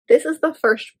This is the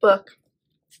first book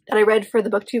that I read for the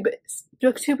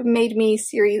Booktube Made Me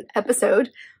series episode.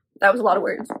 That was a lot of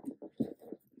words.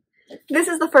 This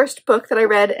is the first book that I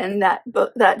read in that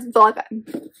vlog.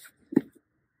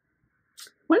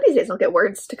 One of these days I'll get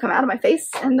words to come out of my face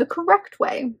in the correct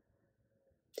way.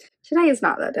 Today is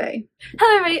not that day.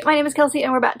 Hello everybody, my name is Kelsey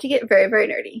and we're about to get very, very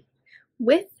nerdy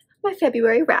with my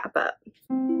February wrap up.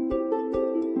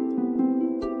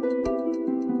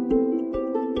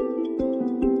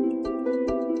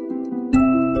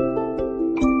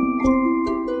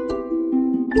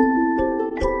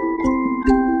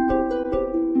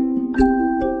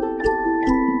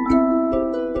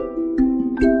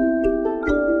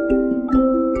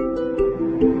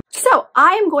 So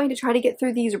I am going to try to get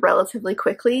through these relatively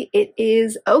quickly. It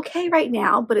is okay right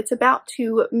now, but it's about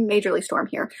to majorly storm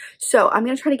here. So I'm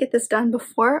going to try to get this done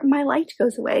before my light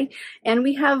goes away. And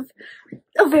we have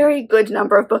a very good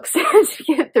number of books to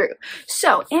get through.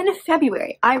 So in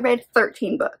February, I read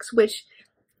 13 books, which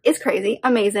is crazy,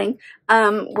 amazing.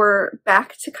 We're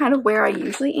back to kind of where I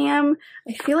usually am.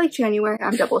 I feel like January,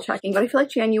 I'm double checking, but I feel like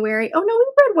January, oh no, we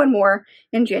read one more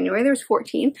in January, there was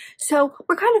 14. So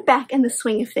we're kind of back in the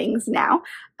swing of things now.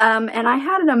 And I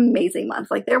had an amazing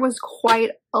month. Like there was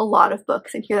quite a lot of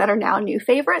books in here that are now new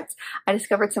favorites. I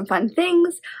discovered some fun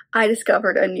things. I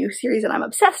discovered a new series that I'm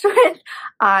obsessed with.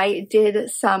 I did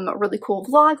some really cool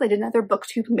vlogs. I did another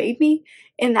Booktube Made Me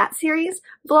in that series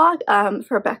vlog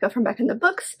for Becca from Becca and the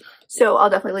Books. So I'll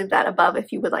definitely leave that above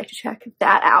if you would like to check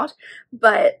that out.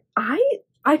 But I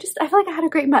feel like I had a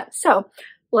great month. So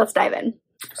let's dive in.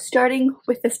 Starting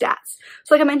with the stats.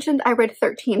 So like I mentioned, I read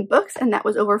 13 books and that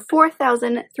was over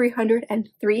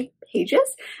 4,303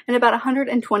 pages and about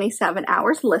 127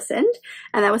 hours listened.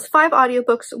 And that was 5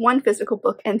 audiobooks, 1 physical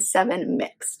book, and 7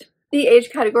 mixed. The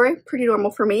age category, pretty normal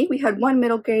for me. We had 1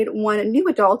 middle grade, 1 new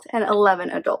adult, and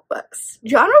 11 adult books.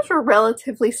 Genres were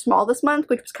relatively small this month,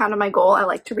 which was kind of my goal. I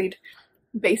like to read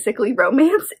basically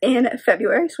romance in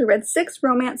February. So we read 6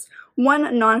 romance, 1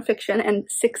 nonfiction, and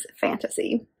 6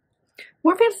 fantasy.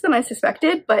 More fantasy than I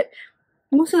suspected, but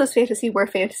most of those fantasy were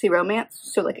fantasy romance,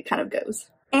 so like it kind of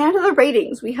goes. And the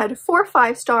ratings, we had 4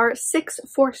 5-star, 6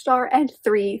 4-star, and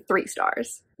 3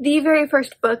 3-stars. The very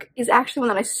first book is actually one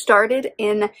that I started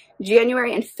in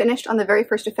January and finished on the very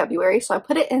 1st of February, so I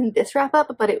put it in this wrap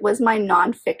up, but it was my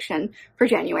nonfiction for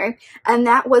January, and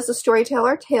that was The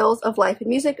Storyteller, Tales of Life and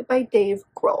Music by Dave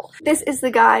Grohl. This is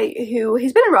the guy who,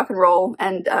 he's been in rock and roll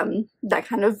and that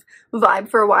kind of vibe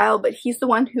for a while, but he's the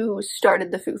one who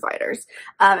started the Foo Fighters,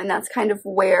 and that's kind of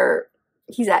where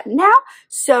he's at now,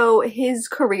 so his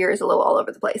career is a little all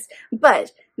over the place.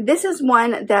 But this is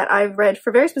one that I've read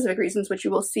for very specific reasons, which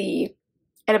you will see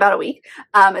in about a week.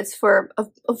 It's for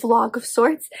a vlog of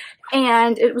sorts,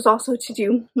 and it was also to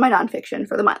do my nonfiction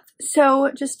for the month.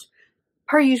 So just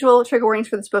per usual, trigger warnings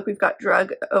for this book. We've got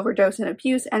drug overdose and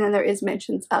abuse, and then there is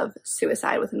mentions of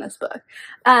suicide within this book,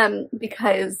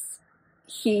 because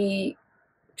he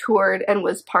toured and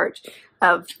was part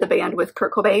of the band with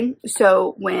Kurt Cobain.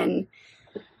 So when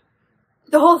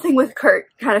the whole thing with Kurt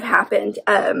kind of happened,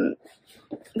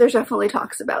 there's definitely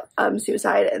talks about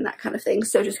suicide and that kind of thing.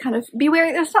 So just kind of be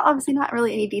wary. There's obviously not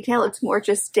really any detail. It's more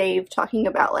just Dave talking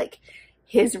about like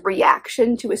his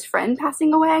reaction to his friend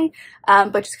passing away,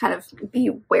 but just kind of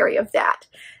be wary of that.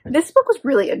 This book was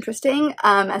really interesting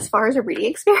as far as a reading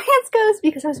experience goes,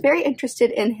 because I was very interested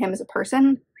in him as a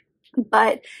person,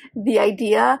 but the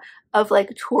idea of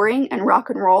like touring and rock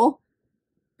and roll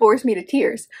bores me to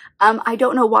tears. I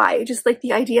don't know why. Just like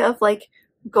the idea of like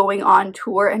going on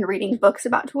tour and reading books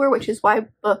about tour, which is why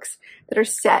books that are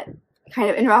set kind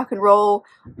of in rock and roll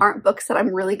aren't books that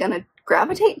I'm really gonna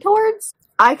gravitate towards.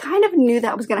 I kind of knew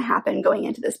that was going to happen going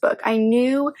into this book. I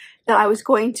knew that I was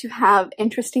going to have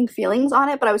interesting feelings on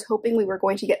it, but I was hoping we were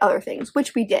going to get other things,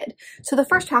 which we did. So the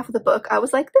first half of the book, I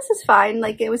was like, this is fine.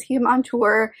 Like, it was him on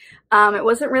tour. It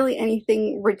wasn't really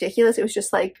anything ridiculous. It was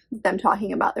just like them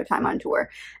talking about their time on tour.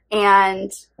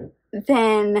 And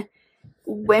then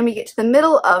when we get to the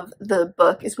middle of the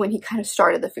book is when he kind of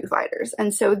started the Foo Fighters.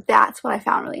 And so that's what I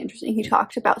found really interesting. He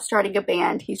talked about starting a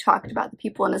band. He talked about the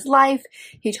people in his life.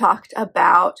 He talked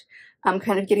about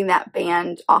kind of getting that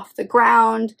band off the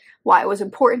ground, why it was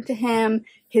important to him,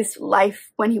 his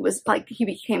life when he was like, he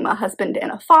became a husband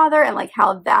and a father, and like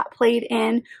how that played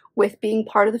in with being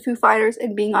part of the Foo Fighters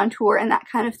and being on tour and that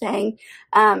kind of thing.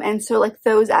 And so like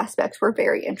those aspects were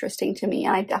very interesting to me,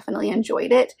 and I definitely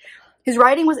enjoyed it. His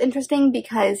writing was interesting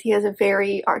because he has a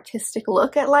very artistic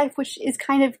look at life, which is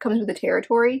kind of comes with the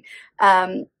territory,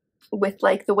 with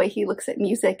like the way he looks at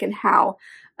music and how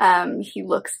He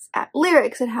looks at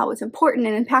lyrics and how it's important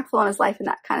and impactful on his life and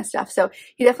that kind of stuff. So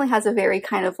he definitely has a very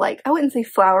kind of like, I wouldn't say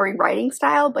flowery writing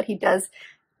style, but he does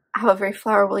have a very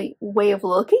flowery way of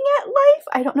looking at life.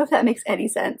 I don't know if that makes any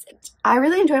sense. I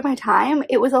really enjoyed my time.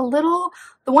 It was a little,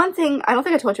 the one thing, I don't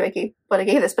think I told you I gave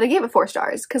this, but I gave it 4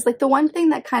 stars. Cause like the one thing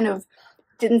that kind of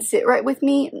didn't sit right with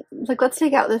me, like let's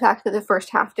take out the fact that the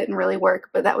first half didn't really work,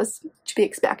 but that was to be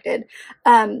expected.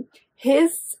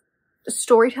 His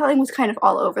storytelling was kind of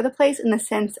all over the place in the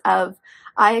sense of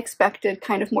I expected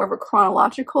kind of more of a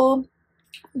chronological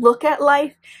look at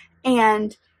life,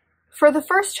 and for the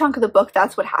first chunk of the book,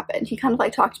 that's what happened. He kind of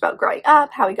like talked about growing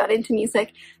up, how he got into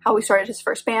music, how he started his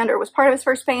first band or was part of his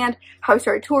first band, how he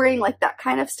started touring, like that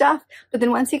kind of stuff. But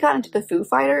then once he got into the Foo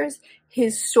Fighters,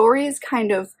 his stories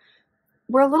kind of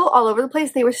were a little all over the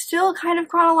place. They were still kind of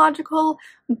chronological,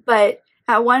 but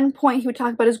at one point he would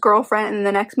talk about his girlfriend and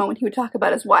the next moment he would talk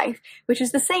about his wife, which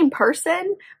is the same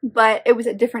person, but it was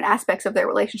at different aspects of their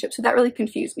relationship. So that really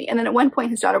confused me. And then at one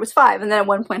point his daughter was 5, and then at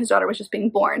one point his daughter was just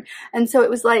being born. And so it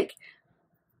was like,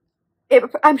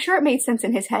 I'm sure it made sense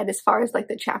in his head as far as like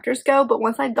the chapters go, but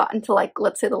once I'd gotten to like,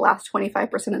 let's say the last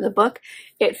 25% of the book,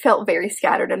 it felt very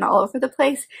scattered and all over the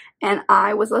place. And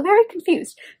I was very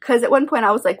confused because at one point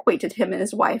I was like, wait, did him and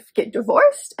his wife get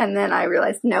divorced? And then I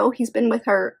realized, no, he's been with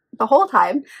her the whole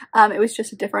time. It was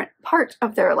just a different part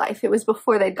of their life. It was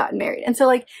before they'd gotten married. And so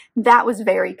like, that was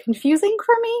very confusing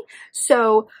for me.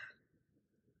 So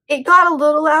it got a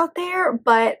little out there,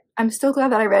 but I'm still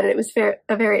glad that I read it. It was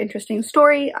a very interesting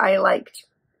story. I liked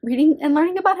reading and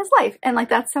learning about his life. And like,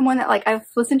 that's someone that like, I've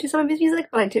listened to some of his music,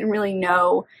 but I didn't really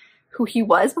know who he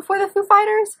was before the Foo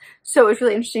Fighters. So it was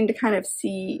really interesting to kind of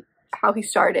see how he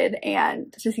started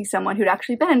and to see someone who'd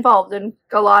actually been involved in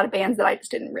a lot of bands that I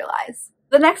just didn't realize.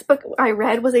 The next book I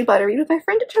read was a butter read with my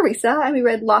friend Teresa, and we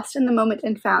read Lost in the Moment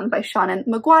and Found by Shannon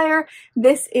McGuire.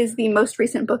 This is the most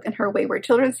recent book in her Wayward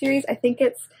Children series. I think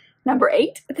it's number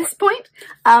 8 at this point,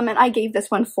 and I gave this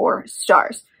one 4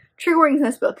 stars. Trigger warnings in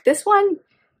this book. This one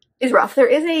is rough. There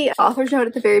is a author's note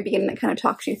at the very beginning that kind of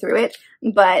talks you through it,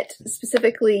 but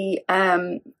specifically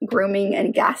grooming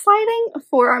and gaslighting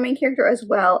for our main character, as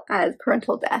well as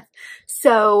parental death.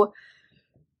 So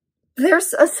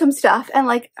there's some stuff, and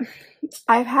like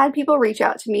I've had people reach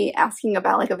out to me asking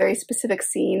about like a very specific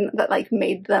scene that like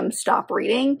made them stop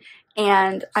reading,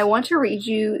 and I want to read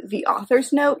you the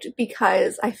author's note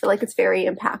because I feel like it's very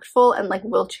impactful and like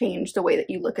will change the way that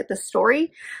you look at the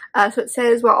story. So it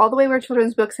says, while all the Wayward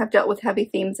Children's books have dealt with heavy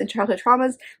themes and childhood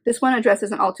traumas, this one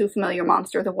addresses an all too familiar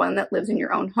monster, the one that lives in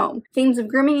your own home. Themes of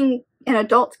grooming and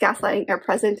adult gaslighting are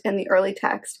present in the early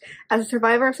text. As a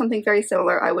survivor of something very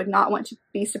similar, I would not want to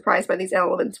be surprised by these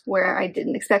elements where I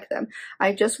didn't expect them.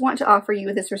 I just want to offer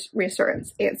you this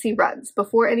reassurance. Antsy runs.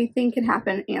 Before anything can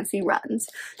happen, Antsy runs.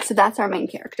 So that's our main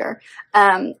character.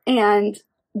 And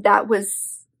that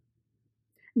was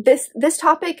this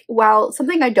topic, while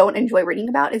something I don't enjoy reading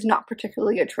about, is not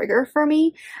particularly a trigger for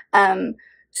me.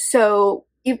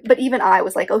 But even I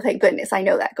was like, oh, thank goodness, I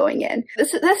know that going in.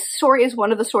 This story is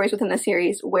one of the stories within the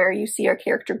series where you see our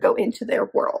character go into their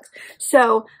world.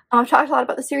 So I've talked a lot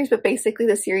about the series, but basically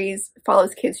the series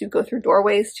follows kids who go through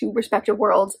doorways to respective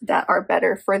worlds that are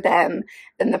better for them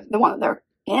than the one that they're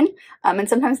in. And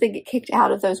sometimes they get kicked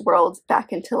out of those worlds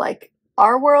back into like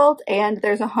our world, and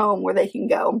there's a home where they can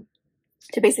go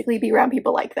to basically be around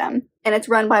people like them. And it's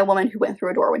run by a woman who went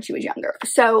through a door when she was younger.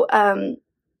 So,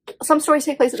 some stories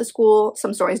take place at the school,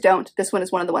 some stories don't. This one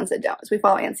is one of the ones that don't. So we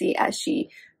follow Antsy as she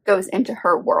goes into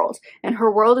her world. And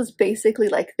her world is basically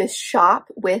like this shop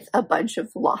with a bunch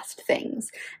of lost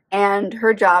things. And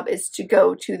her job is to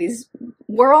go to these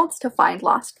worlds to find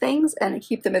lost things and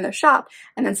keep them in their shop.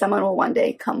 And then someone will one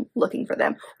day come looking for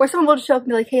them. Or someone will just show up and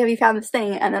be like, hey, have you found this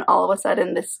thing? And then all of a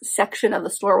sudden this section of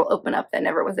the store will open up that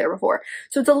never was there before.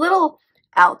 So it's a little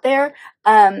out there,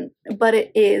 but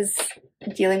it is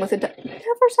dealing with a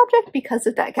tougher subject because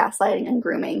of that gaslighting and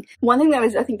grooming. One thing that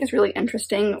I think is really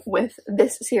interesting with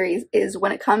this series is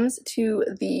when it comes to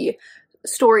the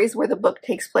stories where the book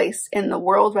takes place in the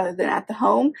world rather than at the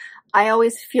home, I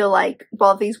always feel like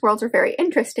while these worlds are very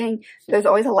interesting, there's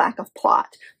always a lack of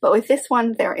plot. But with this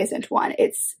one, there isn't one.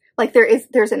 It's like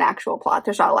there's an actual plot.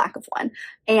 There's not a lack of one.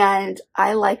 And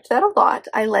I liked that a lot.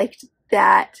 I liked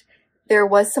that there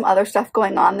was some other stuff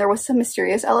going on. There was some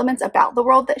mysterious elements about the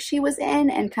world that she was in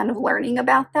and kind of learning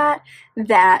about that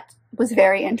was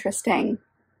very interesting.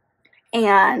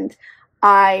 And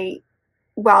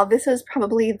while this is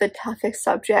probably the toughest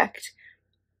subject,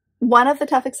 one of the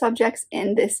toughest subjects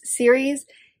in this series,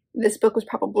 this book was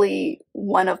probably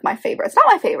one of my favorites. Not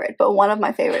my favorite, but one of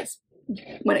my favorites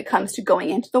when it comes to going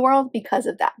into the world because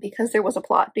of that, because there was a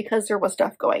plot, because there was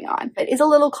stuff going on. It is a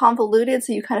little convoluted,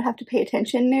 so you kind of have to pay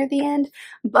attention near the end,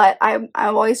 but I'm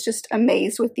always just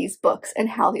amazed with these books and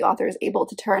how the author is able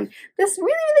to turn this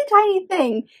really, really tiny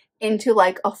thing into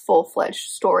like a full-fledged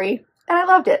story. And I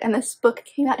loved it. And this book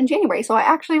came out in January, so I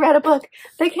actually read a book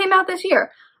that came out this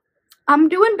year. I'm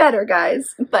doing better,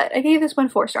 guys, but I gave this one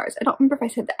 4 stars. I don't remember if I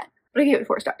said that, but I gave it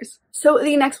 4 stars. So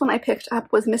the next one I picked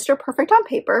up was Mr. Perfect on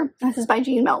Paper. This is by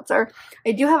Jean Meltzer.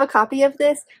 I do have a copy of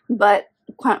this, but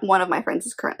one of my friends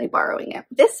is currently borrowing it.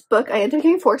 This book, I ended up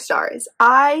giving 4 stars.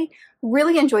 I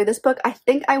really enjoyed this book. I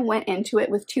think I went into it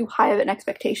with too high of an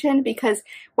expectation because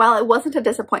while it wasn't a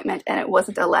disappointment and it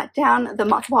wasn't a letdown, the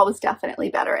matzo ball was definitely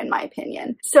better in my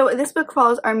opinion. So this book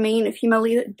follows our main female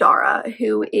lead, Dara,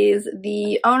 who is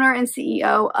the owner and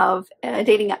CEO of a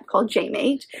dating app called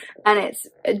JMate, and it's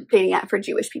a dating app for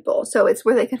Jewish people. So it's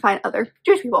where they can find other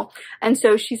Jewish people. And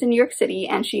so she's in New York City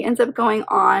and she ends up going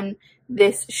on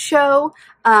this show.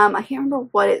 I can't remember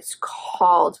what it's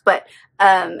called, but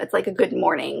it's like a Good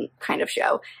Morning kind of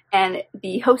show. And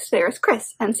the host there is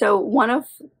Chris. And so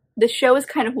the show is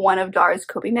kind of one of Dara's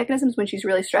coping mechanisms. When she's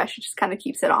really stressed, she just kind of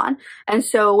keeps it on. And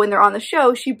so when they're on the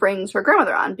show, she brings her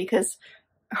grandmother on because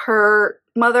her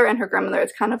mother and her grandmother,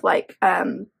 it's kind of like,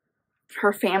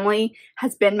 her family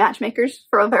has been matchmakers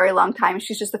for a very long time.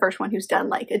 She's just the first one who's done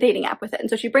like a dating app with it. And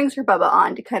so she brings her Bubba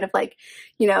on to kind of like,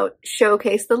 you know,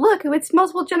 showcase the look, it's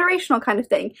multiple generational kind of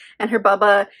thing. And her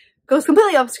Bubba goes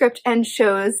completely off script and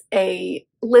shows a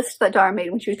list that Dara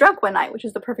made when she was drunk one night, which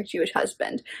is the perfect Jewish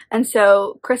husband. And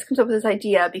so Chris comes up with this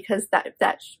idea because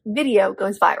that video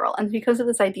goes viral. And because of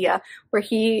this idea where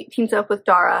he teams up with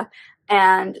Dara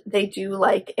and they do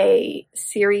like a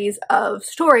series of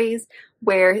stories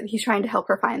where he's trying to help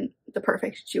her find the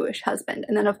perfect Jewish husband.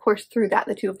 And then of course through that,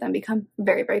 the two of them become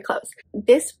very, very close.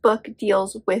 This book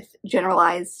deals with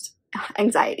generalized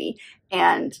anxiety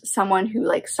and someone who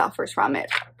like suffers from it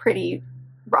pretty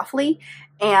roughly.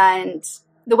 And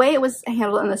the way it was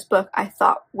handled in this book, I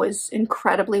thought was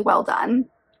incredibly well done.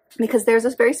 Because there's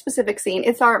this very specific scene.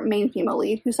 It's our main female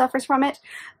lead who suffers from it.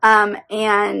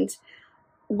 And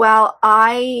while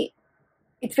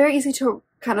it's very easy to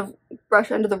kind of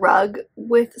brush under the rug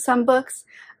with some books,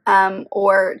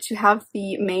 or to have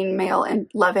the main male and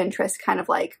love interest kind of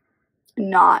like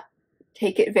not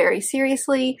take it very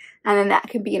seriously, and then that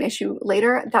can be an issue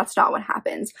later. That's not what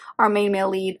happens. Our main male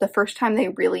lead, the first time they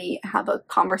really have a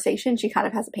conversation, she kind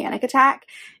of has a panic attack,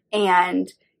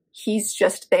 and he's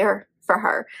just there for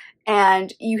her.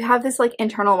 And you have this like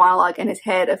internal monologue in his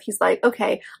head of he's like,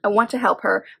 okay, I want to help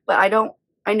her, but I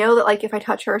know that like if I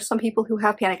touch her, some people who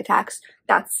have panic attacks,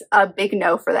 that's a big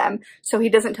no for them. So he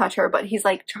doesn't touch her, but he's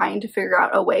like trying to figure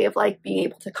out a way of like being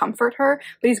able to comfort her.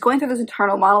 But he's going through this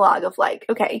internal monologue of like,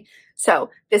 okay,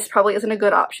 so this probably isn't a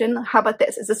good option. How about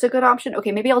this? Is this a good option?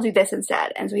 Okay, maybe I'll do this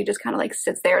instead. And so he just kind of like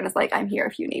sits there and is like, I'm here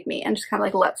if you need me, and just kind of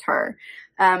like lets her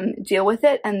deal with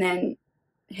it. And then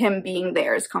him being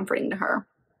there is comforting to her.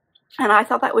 And I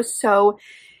thought that was so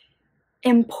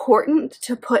important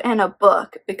to put in a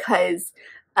book because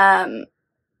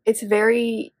it's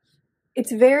very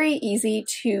easy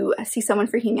to see someone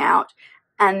freaking out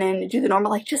and then do the normal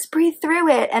like just breathe through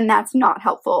it, and that's not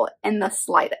helpful in the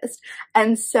slightest.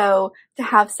 And so to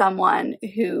have someone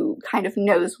who kind of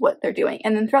knows what they're doing,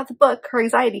 and then throughout the book her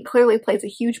anxiety clearly plays a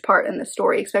huge part in the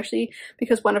story, especially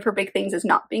because one of her big things is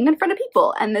not being in front of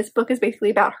people, and this book is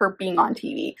basically about her being on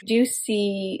TV. Do you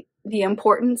see the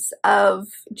importance of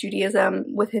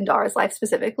Judaism within Dara's life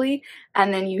specifically?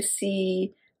 And then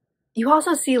you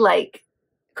also see like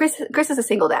Chris is a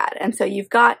single dad, and so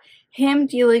you've got him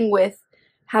dealing with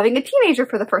having a teenager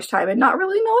for the first time and not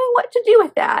really knowing what to do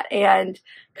with that, and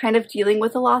kind of dealing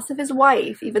with the loss of his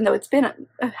wife. Even though it's been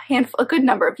a good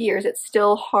number of years, it's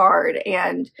still hard,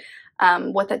 and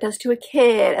what that does to a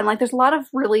kid. And like there's a lot of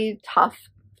really tough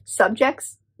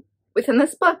subjects within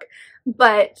this book,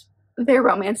 but their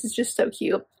romance is just so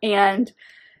cute and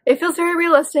it feels very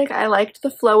realistic. I liked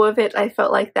the flow of it. I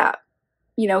felt like that,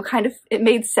 you know, kind of it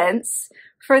made sense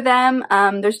for them.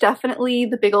 There's definitely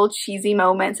the big old cheesy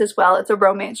moments as well. It's a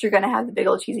romance, you're gonna have the big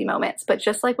old cheesy moments, but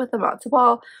just like with the matzo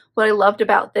ball, what I loved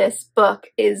about this book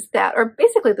is that, or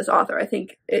basically this author, I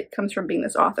think it comes from being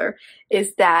this author,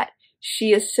 is that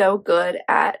she is so good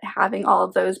at having all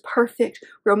of those perfect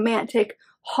romantic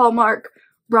Hallmark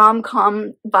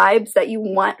rom-com vibes that you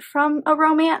want from a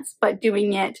romance, but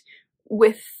doing it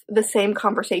with the same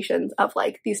conversations of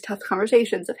like these tough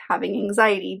conversations of having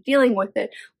anxiety, dealing with it,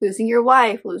 losing your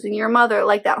wife, losing your mother.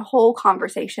 Like that whole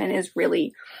conversation is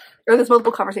really, or those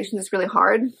multiple conversations is really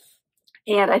hard.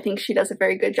 And I think she does a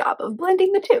very good job of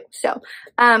blending the two. So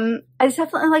I just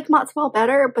definitely like Motzball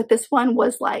better, but this one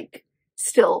was like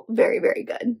still very, very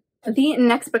good. The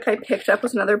next book I picked up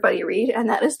was another buddy read, and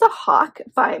that is The Hawk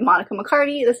by Monica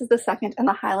McCarty. This is the second in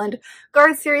the Highland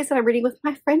Guard series that I'm reading with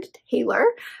my friend Taylor.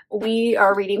 We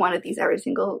are reading one of these every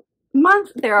single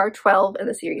month. There are 12 in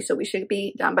the series, so we should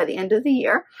be done by the end of the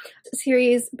year. The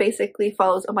series basically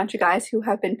follows a bunch of guys who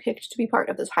have been picked to be part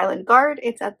of this Highland Guard.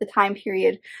 It's at the time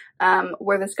period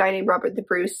where this guy named Robert the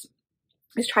Bruce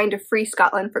is trying to free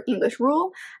Scotland from English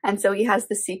rule, and so he has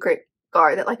the secret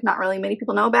guard that like not really many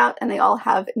people know about, and they all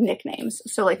have nicknames,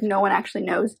 so like no one actually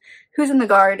knows who's in the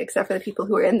guard except for the people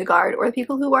who are in the guard or the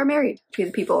people who are married to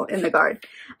the people in the guard.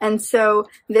 And so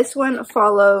this one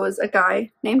follows a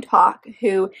guy named Hawk,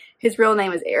 who his real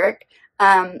name is Eric,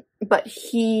 but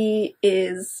he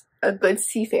is a good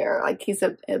seafarer, like he's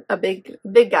a big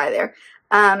guy there.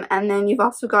 And then you've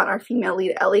also got our female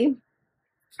lead Ellie,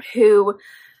 who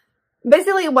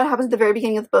basically what happens at the very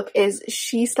beginning of the book is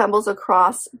she stumbles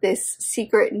across this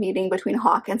secret meeting between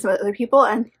Hawk and some other people,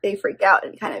 and they freak out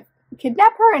and kind of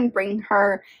kidnap her and bring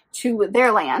her to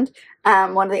their land,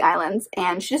 one of the islands,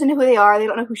 and she doesn't know who they are. They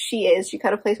don't know who she is. She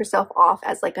kind of plays herself off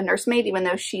as like a nursemaid, even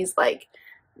though she's like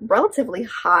relatively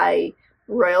high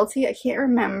royalty. I can't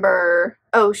remember.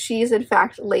 Oh, she's in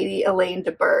fact Lady Elaine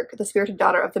de Burgh, the spirited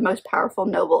daughter of the most powerful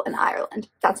noble in Ireland.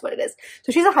 That's what it is.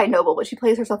 So she's a high noble, but she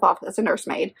plays herself off as a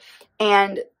nursemaid.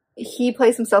 And he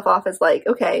plays himself off as like,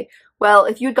 okay, well,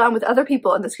 if you'd gone with other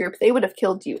people in this group, they would have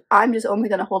killed you. I'm just only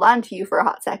going to hold on to you for a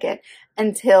hot second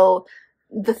until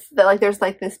like there's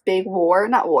like this big war,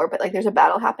 not war, but like there's a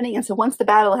battle happening. And so once the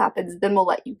battle happens, then we'll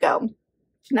let you go.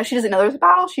 Now, she doesn't know there's a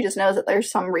battle. She just knows that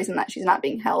there's some reason that she's not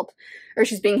being held, or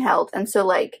she's being held. And so,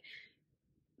 like,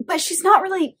 but she's not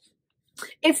really,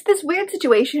 it's this weird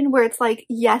situation where it's like,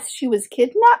 yes, she was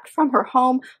kidnapped from her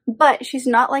home, but she's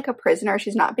not like a prisoner.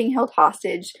 She's not being held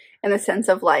hostage in the sense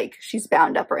of like she's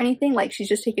bound up or anything. Like, she's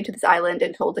just taken to this island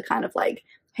and told to kind of like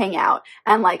hang out.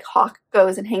 And like Hawk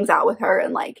goes and hangs out with her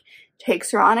and like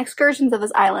takes her on excursions of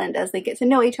this island as they get to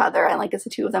know each other. And like it's the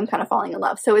two of them kind of falling in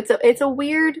love. So it's a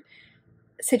weird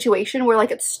situation where like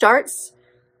it starts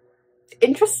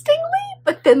interestingly,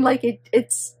 but then like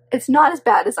it's not as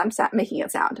bad as I'm making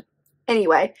it sound.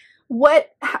 Anyway,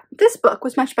 this book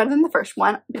was much better than the first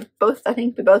one. I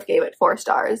think we both gave it 4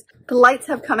 stars. The lights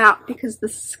have come out because the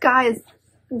sky is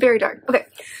very dark. Okay,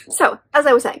 so as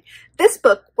I was saying, this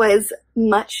book was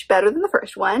much better than the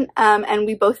first one, and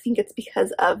we both think it's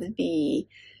because of the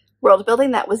world building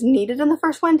that was needed in the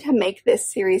first one to make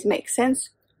this series make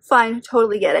sense. Fine,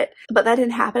 totally get it. But that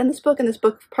didn't happen in this book, and this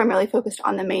book primarily focused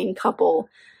on the main couple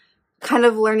kind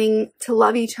of learning to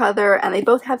love each other, and they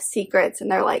both have secrets,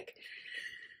 and they're like,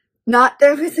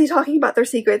 they're obviously talking about their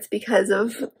secrets because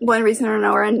of one reason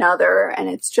or another, and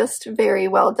it's just very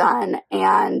well done,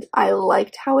 and I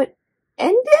liked how it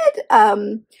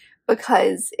ended,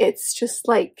 because it's just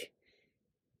like,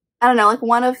 I don't know, like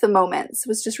one of the moments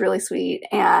was just really sweet,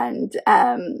 and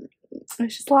it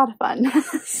was just a lot of fun.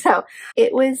 So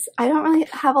I don't really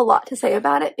have a lot to say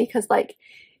about it because like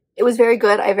it was very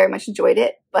good. I very much enjoyed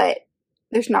it, but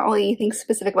there's not really anything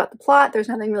specific about the plot. There's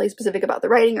nothing really specific about the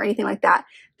writing or anything like that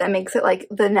that makes it like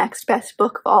the next best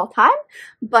book of all time,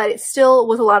 but it still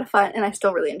was a lot of fun and I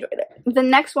still really enjoyed it. The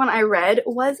next one I read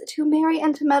was To Marry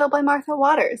and to Meddle by Martha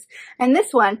Waters, and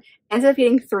this one ended up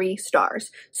getting 3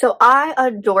 stars. So I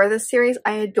adore this series.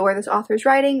 I adore this author's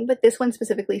writing, but this one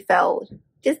specifically fell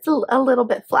just a little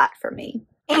bit flat for me.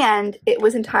 And it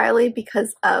was entirely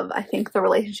because of, I think, the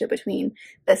relationship between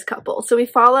this couple. So we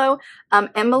follow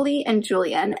Emily and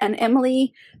Julian, and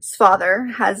Emily's father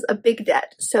has a big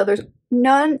debt. So there's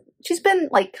she's been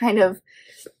like kind of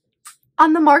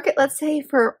on the market, let's say,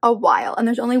 for a while. And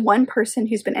there's only one person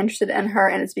who's been interested in her,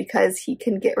 and it's because he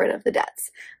can get rid of the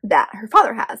debts that her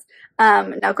father has.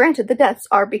 Now, granted, the debts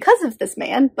are because of this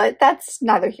man, but that's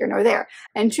neither here nor there.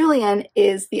 And Julian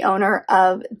is the owner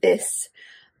of this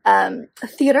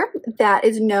theater that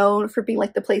is known for being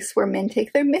like the place where men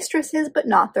take their mistresses but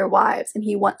not their wives, and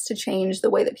he wants to change the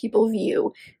way that people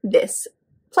view this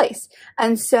place.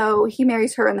 And so he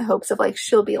marries her in the hopes of like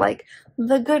she'll be like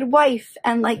the good wife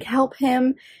and like help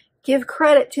him give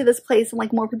credit to this place, and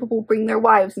like more people will bring their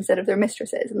wives instead of their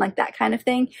mistresses and like that kind of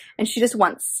thing. And she just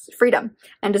wants freedom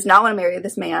and does not want to marry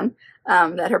this man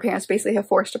that her parents basically have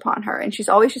forced upon her. And she's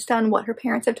always just done what her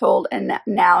parents have told, and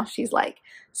now she's like,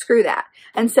 screw that.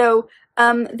 And so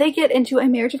they get into a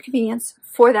marriage of convenience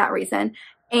for that reason.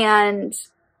 And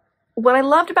what I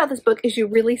loved about this book is you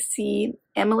really see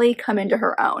Emily come into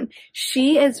her own.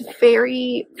 She is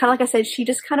very, kind of like I said, she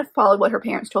just kind of followed what her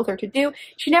parents told her to do.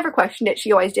 She never questioned it.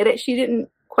 She always did it. She didn't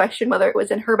question whether it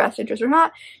was in her best interest or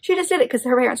not. She just did it because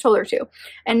her parents told her to.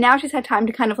 And now she's had time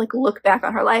to kind of like look back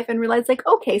on her life and realize like,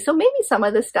 okay, so maybe some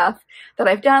of the stuff that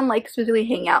I've done, like specifically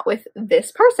hanging out with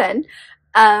this person,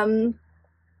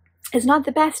 is not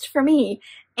the best for me.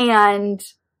 And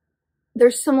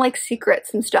there's some like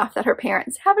secrets and stuff that her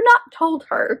parents have not told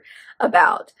her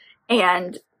about,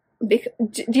 and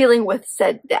dealing with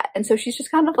said debt. And so she's just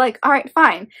kind of like, all right,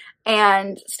 fine,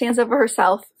 and stands up for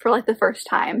herself for like the first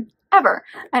time ever.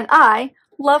 And I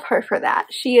love her for that.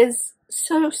 She is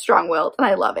so strong-willed and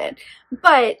I love it.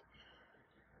 But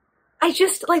I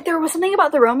just like, there was something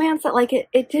about the romance that like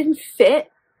it didn't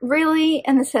fit really,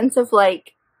 in the sense of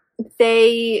like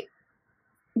they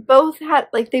both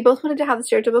wanted to have the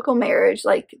stereotypical marriage,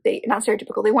 like not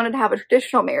stereotypical, they wanted to have a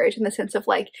traditional marriage in the sense of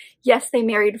like, yes, they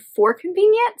married for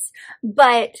convenience,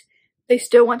 but they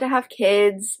still want to have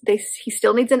kids, he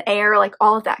still needs an heir, like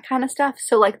all of that kind of stuff.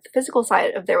 So like the physical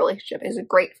side of their relationship is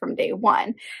great from day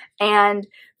one. And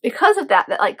because of that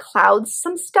like clouds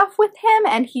some stuff with him,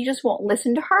 and he just won't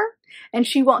listen to her, and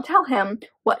she won't tell him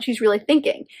what she's really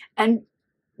thinking. And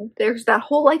there's that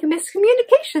whole like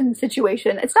miscommunication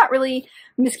situation. It's not really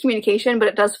miscommunication, but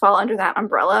it does fall under that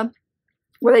umbrella,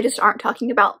 where they just aren't talking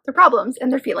about their problems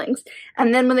and their feelings.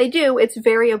 And then when they do, it's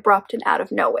very abrupt and out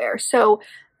of nowhere. So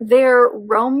their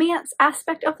romance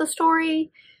aspect of the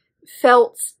story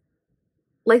felt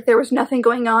like there was nothing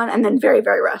going on, and then very,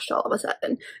 very rushed all of a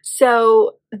sudden.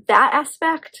 So that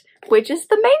aspect, which is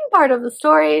the main part of the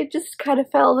story, just kind of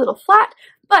fell a little flat.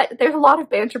 But there's a lot of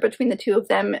banter between the two of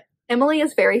them. Emily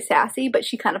is very sassy, but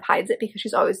she kind of hides it because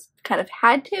she's always kind of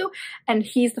had to, and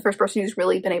he's the first person who's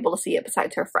really been able to see it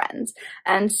besides her friends.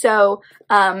 And so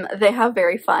they have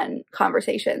very fun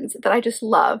conversations that I just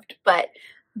loved, but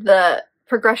the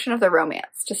progression of the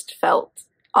romance just felt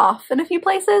off in a few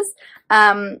places.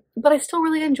 But I still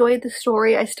really enjoyed the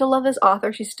story. I still love this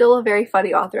author. She's still a very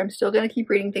funny author. I'm still going to keep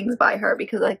reading things by her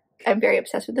because I'm very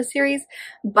obsessed with this series.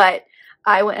 But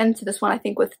I went into this one, I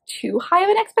think, with too high of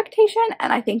an expectation,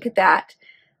 and I think that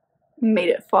made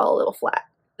it fall a little flat.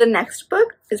 The next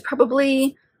book is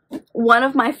probably one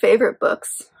of my favorite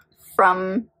books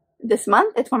from this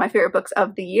month. It's one of my favorite books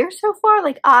of the year so far.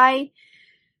 Like, I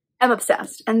am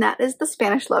obsessed, and that is The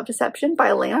Spanish Love Deception by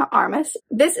Elena Armas.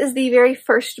 This is the very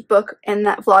first book in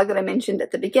that vlog that I mentioned at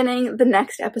the beginning. The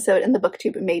next episode in the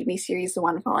BookTube Made Me series, the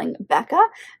one following Becca.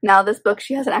 Now this book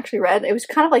she hasn't actually read. It was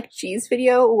kind of like G's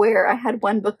video where I had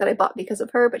one book that I bought because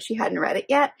of her, but she hadn't read it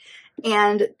yet.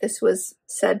 And this was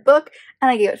said book,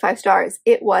 and I gave it 5 stars.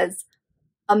 It was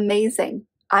amazing.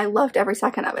 I loved every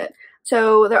second of it.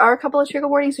 So there are a couple of trigger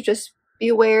warnings, so just be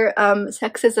aware.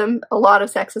 Sexism, a lot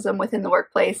of sexism within the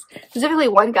workplace, specifically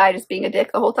one guy just being a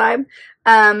dick the whole time.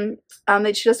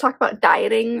 She does talk about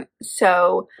dieting,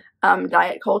 so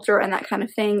diet culture and that kind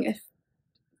of thing, if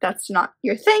that's not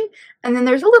your thing. And then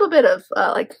there's a little bit of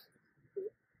like,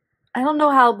 I don't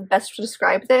know how best to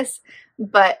describe this,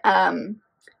 but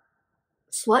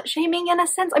slut shaming in a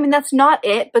sense. I mean, that's not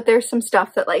it, but there's some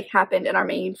stuff that like happened in our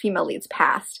main female lead's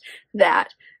past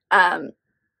that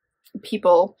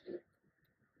people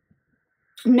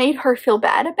made her feel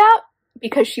bad about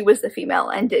because she was the female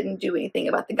and didn't do anything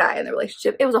about the guy in the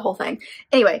relationship. It was a whole thing.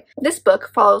 Anyway, this book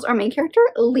follows our main character,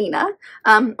 Lena,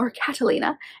 or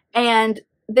Catalina, and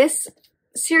this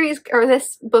series, or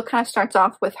this book, kind of starts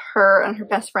off with her and her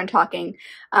best friend talking.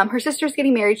 Her sister's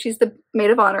getting married. She's the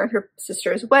maid of honor at her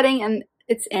sister's wedding, and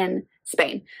it's in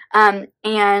Spain.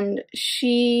 And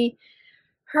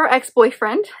her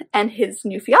ex-boyfriend and his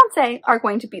new fiance are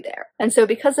going to be there. And so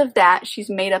because of that, she's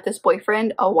made up this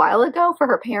boyfriend a while ago for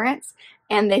her parents,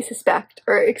 and they suspect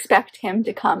or expect him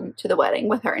to come to the wedding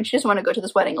with her. And she doesn't want to go to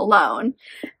this wedding alone.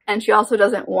 And she also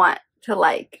doesn't want to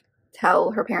like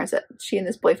tell her parents that she and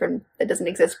this boyfriend that doesn't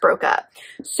exist broke up.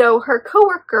 So her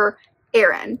coworker,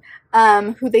 Erin,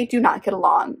 who they do not get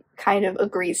along, kind of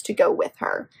agrees to go with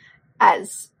her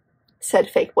as said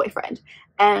fake boyfriend.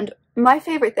 And my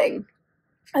favorite thing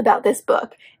about this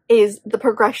book is the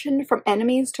progression from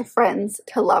enemies to friends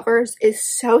to lovers is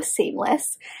so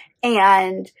seamless,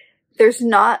 and there's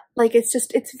not like, it's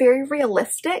very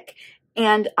realistic,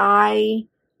 and I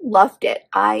loved it.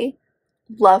 I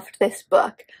loved this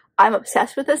book. I'm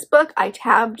obsessed with this book. I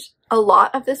tabbed a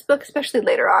lot of this book, especially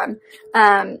later on,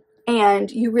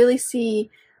 and you really see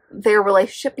their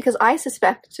relationship, because I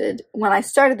suspected when I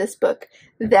started this book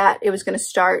that it was going to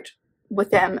start with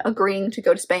them agreeing to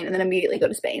go to Spain and then immediately go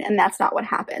to Spain, and that's not what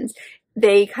happens.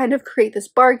 They kind of create this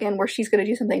bargain where she's going to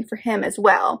do something for him as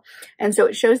well, and so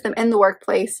it shows them in the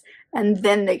workplace, and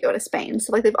then they go to Spain.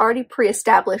 So like they've already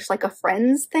pre-established like a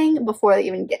friends thing before they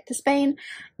even get to Spain,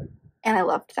 and I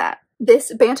loved that.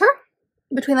 This banter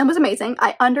between them was amazing.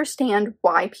 I understand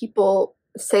why people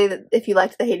say that if you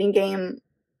liked the Hating Game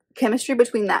chemistry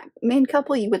between that main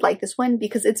couple, you would like this one,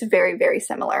 because it's very, very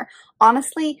similar.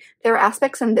 Honestly, there are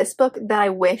aspects in this book that I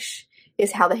wish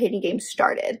is how the Hating Game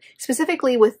started.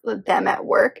 Specifically with them at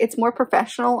work, it's more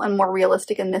professional and more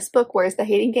realistic in this book, whereas the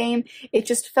Hating Game, it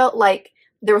just felt like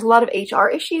there was a lot of HR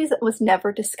issues that was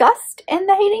never discussed in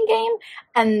the Hating Game,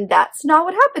 and that's not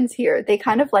what happens here. They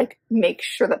kind of like make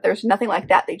sure that there's nothing like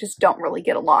that. They just don't really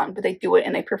get along, but they do it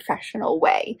in a professional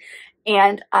way.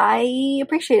 And I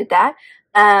appreciated that.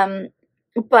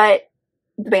 But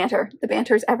the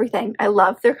banter is everything. I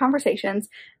love their conversations,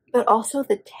 but also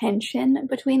the tension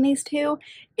between these two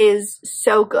is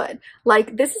so good.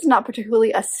 Like, this is not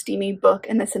particularly a steamy book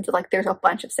in the sense of like there's a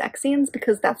bunch of sex scenes,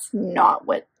 because that's not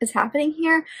what is happening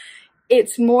here.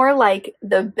 It's more like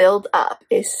the build up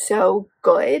is so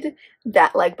good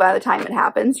that like by the time it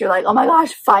happens, you're like, oh my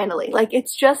gosh, finally. Like,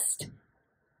 it's just,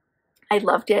 I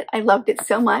loved it. I loved it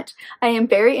so much. I am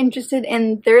very interested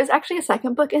in, there is actually a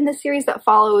second book in this series that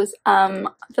follows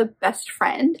the best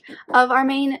friend of our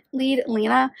main lead,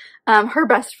 Lena, her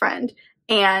best friend,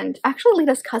 and actually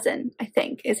Lena's cousin, I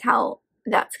think, is how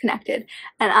that's connected.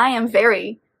 And I am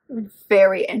very,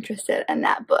 very interested in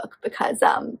that book because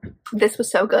this was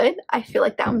so good. I feel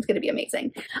like that one's going to be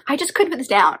amazing. I just couldn't put this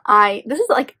down. This is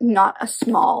like not a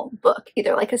small book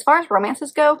either. Like, as far as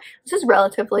romances go, this is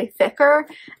relatively thicker.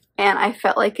 And I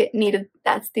felt like it needed,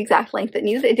 that's the exact length it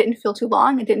needed. It didn't feel too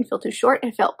long. It didn't feel too short.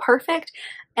 It felt perfect.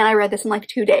 And I read this in like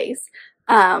 2 days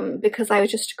because I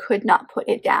just could not put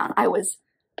it down. I was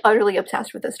utterly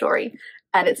obsessed with the story,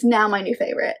 and it's now my new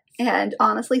favorite. And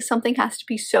honestly, something has to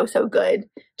be so, so good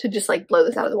to just like blow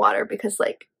this out of the water, because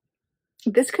like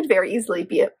this could very easily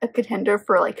be a contender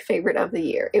for like favorite of the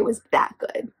year. It was that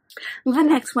good. The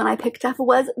next one I picked up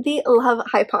was The Love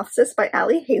Hypothesis by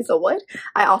Ali Hazelwood.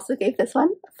 I also gave this one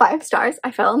 5 stars.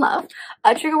 I fell in love.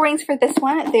 Trigger warnings for this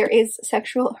one. There is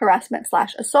sexual harassment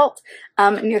 / assault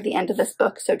near the end of this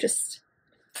book, so just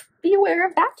be aware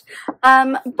of that.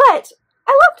 But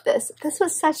I loved this. This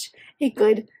was such a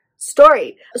good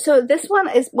story. So this one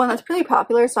is one that's pretty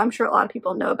popular, so I'm sure a lot of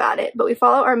people know about it, but we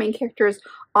follow our main characters,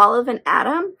 Olive and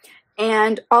Adam,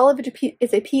 and Olive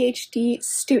is a PhD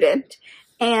student,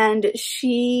 and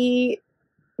she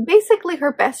basically,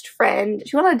 her best friend,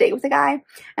 she went on a date with a guy,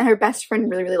 and her best friend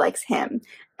really, really likes him,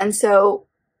 and so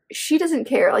she doesn't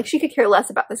care, like she could care less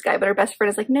about this guy, but her best friend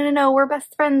is like, no, no, no, we're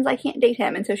best friends, I can't date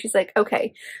him, and so she's like,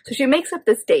 okay, so she makes up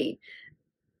this date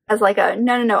as like a,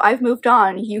 no, no, no, I've moved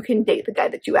on, you can date the guy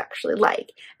that you actually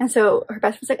like. And so her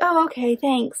best friend's like, oh, okay,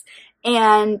 thanks.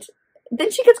 And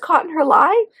then she gets caught in her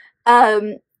lie.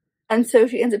 And so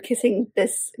she ends up kissing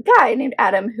this guy named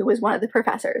Adam, who was one of the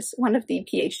professors, one of the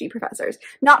PhD professors.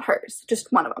 Not hers,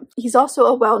 just one of them. He's also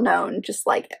a well-known, just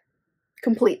like,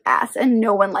 complete ass, and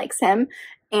no one likes him.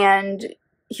 And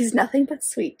he's nothing but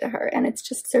sweet to her, and it's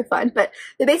just so fun. But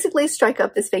they basically strike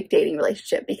up this fake dating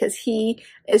relationship because he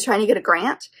is trying to get a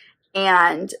grant,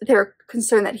 and they're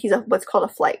concerned that he's what's called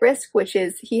a flight risk, which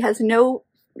is he has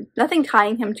nothing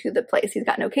tying him to the place. He's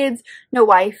got no kids, no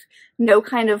wife, no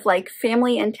kind of like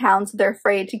family in town, so they're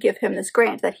afraid to give him this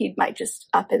grant that he might just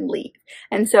up and leave.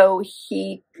 And so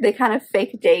they kind of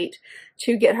fake date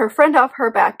to get her friend off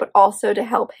her back, but also to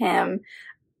help him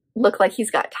look like he's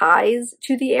got ties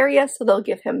to the area, so they'll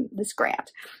give him this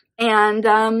grant. And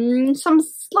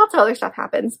lots of other stuff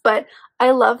happens, but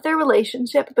I love their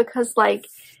relationship because like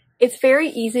it's very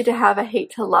easy to have a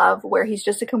hate to love where he's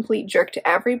just a complete jerk to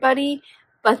everybody,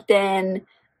 but then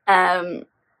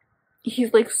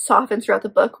he's like softens throughout the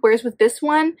book, whereas with this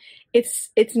one it's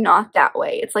not that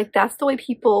way. It's like that's the way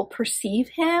people perceive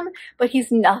him, but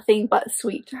he's nothing but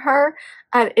sweet to her,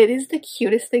 and it is the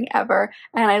cutest thing ever,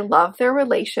 and I love their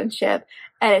relationship,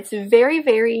 and it's very,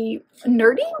 very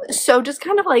nerdy, so just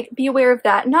kind of like be aware of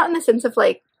that. Not in the sense of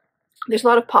like there's a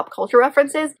lot of pop culture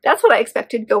references. That's what I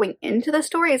expected going into the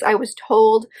story. Is I was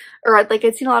told, or like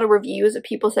I'd seen a lot of reviews of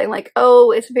people saying like, oh,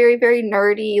 it's very, very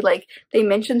nerdy. Like they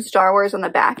mentioned Star Wars on the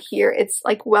back here. It's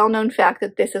like well-known fact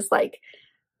that this is like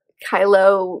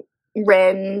Kylo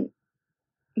Ren,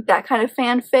 that kind of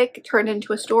fanfic turned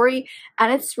into a story,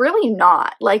 and it's really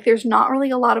not. Like there's not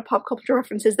really a lot of pop culture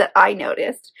references that I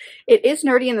noticed. It is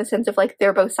nerdy in the sense of like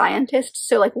they're both scientists,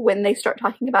 so like when they start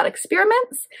talking about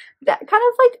experiments, that kind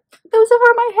of like goes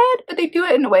over my head, but they do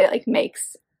it in a way that like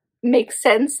makes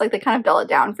sense. Like they kind of dull it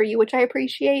down for you, which I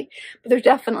appreciate. But there's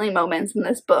definitely moments in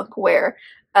this book where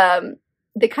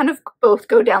they kind of both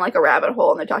go down like a rabbit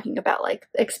hole, and they're talking about like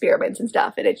experiments and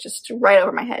stuff, and it's just right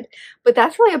over my head. But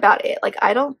that's really about it. Like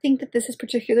I don't think that this is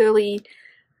particularly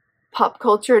pop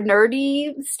culture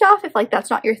nerdy stuff if like that's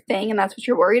not your thing and that's what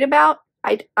you're worried about.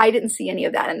 I didn't see any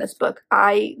of that in this book.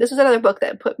 This was another book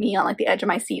that put me on like the edge of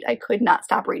my seat. I could not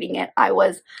stop reading it. I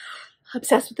was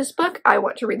obsessed with this book. I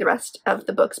want to read the rest of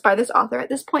the books by this author. At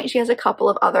this point, she has a couple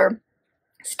of other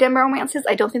STEM romances.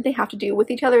 I don't think they have to do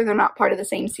with each other. They're not part of the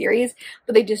same series,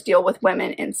 but they just deal with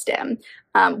women in STEM,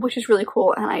 which is really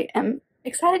cool, and I am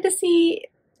excited to see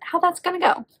how that's gonna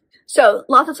go. So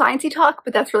lots of sciencey talk,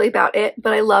 but that's really about it.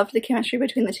 But I loved the chemistry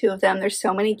between the two of them. There's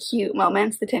so many cute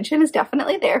moments. The tension is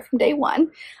definitely there from day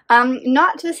one.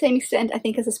 Not to the same extent, I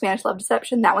think, as a Spanish Love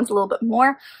Deception. That one's a little bit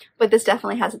more, but this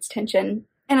definitely has its tension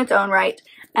in its own right.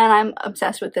 And I'm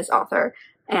obsessed with this author,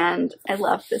 and I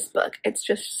love this book. It's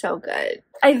just so good.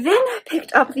 I then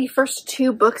picked up the first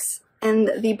two books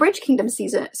in the Bridge Kingdom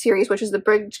series, which is The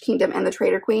Bridge Kingdom and the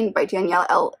Traitor Queen by Danielle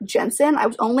L. Jensen. I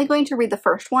was only going to read the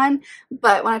first one,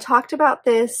 but when I talked about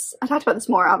this, I talked about this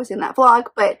more obviously in that vlog,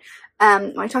 but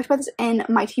when I talked about this in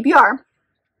my TBR,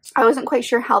 I wasn't quite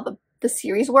sure how the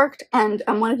series worked, and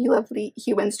one of you lovely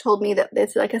humans told me that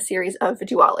it's like a series of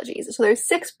duologies. So there's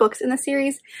 6 books in the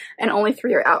series, and only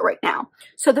 3 are out right now.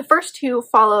 So the first 2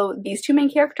 follow these 2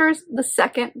 main characters, the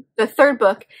third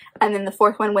book, and then the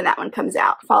 4th one, when that one comes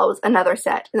out, follows another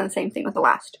set, and then the same thing with the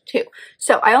last 2.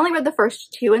 So I only read the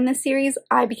first 2 in this series.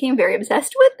 I became very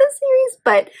obsessed with this series,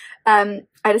 but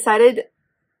I decided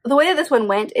the way that this one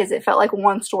went is it felt like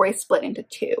one story split into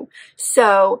 2.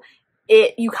 So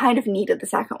you kind of needed the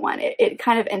second one. It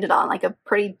kind of ended on like a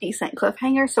pretty decent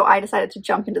cliffhanger, so I decided to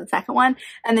jump into the second one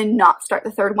and then not start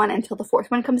the third one until the 4th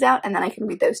one comes out, and then I can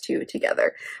read those 2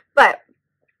 together. But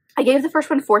I gave the first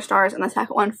one 4 stars and the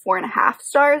second one 4.5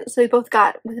 stars, so they both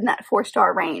got within that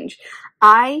 4-star range.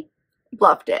 I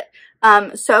loved it.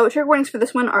 So trigger warnings for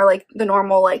this one are like the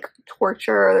normal, like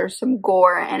torture, there's some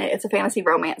gore, and it's a fantasy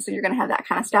romance, so you're gonna have that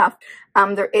kind of stuff.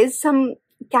 There is some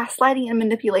gaslighting and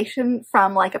manipulation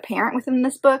from like a parent within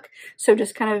this book, so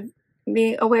just kind of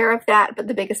be aware of that. But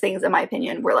the biggest things, in my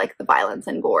opinion, were like the violence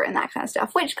and gore and that kind of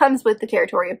stuff, which comes with the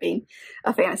territory of being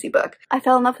a fantasy book. I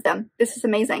fell in love with them. This is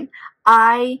amazing.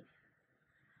 I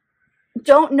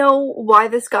don't know why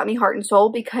this got me heart and soul,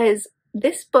 because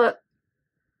this book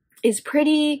is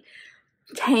pretty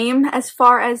tame as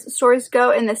far as stories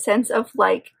go, in the sense of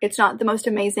like, it's not the most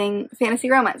amazing fantasy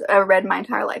romance I've ever read in my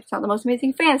entire life. It's not the most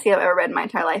amazing fantasy I've ever read in my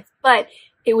entire life, but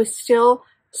it was still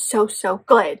so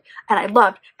good, and I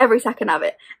loved every second of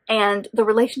it. And the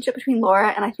relationship between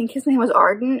Laura, and I think his name was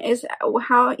Arden is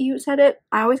how you said it,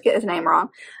 I always get his name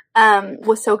wrong,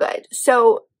 was so good.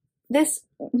 So this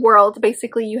world,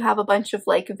 basically you have a bunch of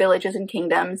like villages and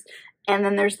kingdoms, and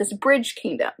then there's this bridge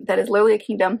kingdom that is literally a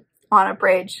kingdom on a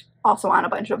bridge, also on a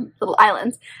bunch of little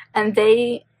islands, and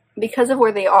they, because of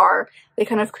where they are, they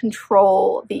kind of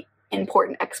control the import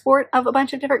and export of a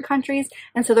bunch of different countries,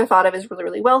 and so they're thought of as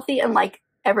really wealthy, and like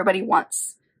everybody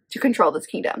wants to control this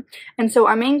kingdom. And so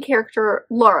our main character,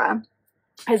 Laura,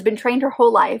 has been trained her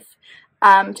whole life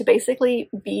to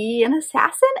basically be an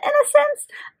assassin in a sense,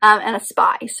 and a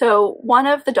spy. So one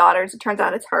of the daughters, it turns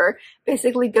out it's her,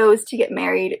 basically goes to get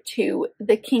married to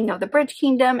the king of the Bridge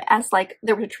Kingdom, as like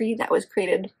there was a treaty that was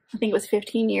created, I think it was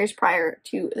 15 years prior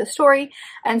to the story,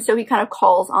 and so he kind of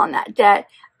calls on that debt,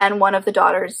 and one of the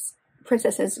daughters,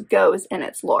 princesses, goes, and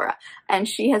it's Laura, and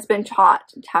she has been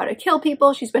taught how to kill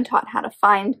people, she's been taught how to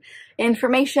find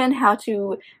information, how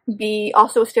to be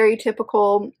also a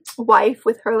stereotypical wife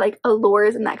with her like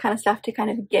allures and that kind of stuff to kind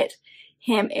of get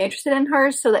him interested in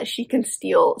her, so that she can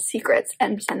steal secrets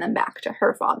and send them back to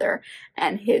her father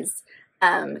and his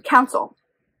council.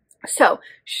 So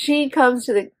she comes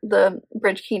to the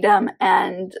Bridge Kingdom,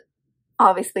 and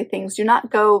obviously things do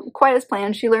not go quite as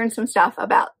planned. She learns some stuff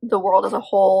about the world as a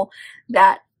whole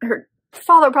that her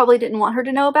father probably didn't want her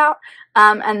to know about.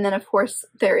 And then of course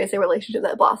there is a relationship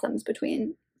that blossoms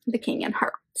between the king and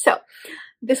her. So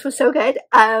this was so good.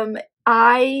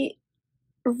 I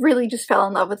really just fell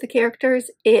in love with the characters.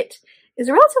 It is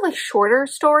a relatively shorter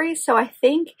story, so I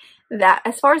think that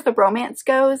as far as the romance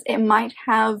goes, it might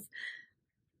have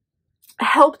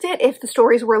helped it if the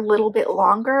stories were a little bit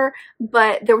longer,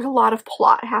 but there was a lot of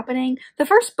plot happening. The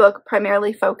first book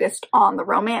primarily focused on the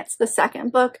romance. The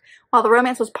second book, while the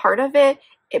romance was part of it,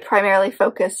 it primarily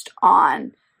focused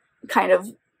on kind of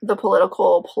the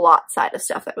political plot side of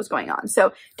stuff that was going on.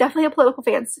 So definitely a political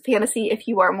fantasy if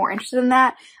you are more interested in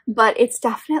that, but it's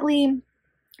definitely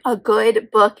a good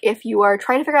book if you are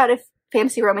trying to figure out if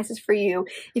fantasy romance is for you,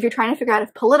 if you're trying to figure out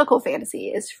if political fantasy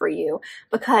is for you,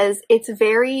 because it's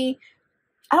very,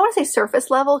 I don't want to say surface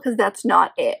level because that's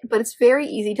not it, but it's very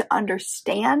easy to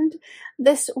understand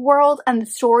this world and the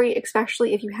story,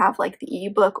 especially if you have like the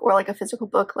ebook or like a physical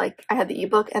book. Like I had the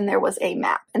ebook and there was a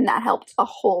map, and that helped a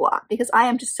whole lot because I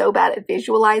am just so bad at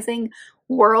visualizing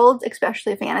worlds,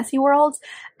 especially fantasy worlds,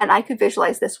 and I could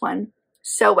visualize this one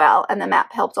so well, and the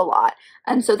map helped a lot.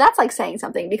 And so that's like saying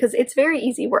something, because it's very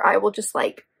easy where I will just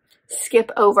like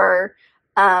skip over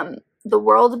the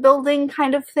world building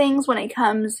kind of things when it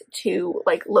comes to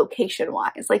like location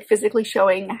wise, like physically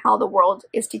showing how the world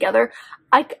is together.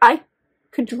 I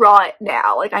could draw it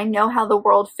now. Like, I know how the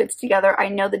world fits together. I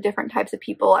know the different types of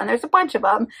people, and there's a bunch of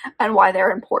them, and why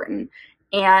they're important,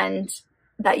 and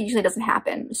that usually doesn't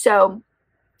happen. So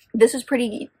this is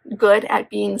pretty good at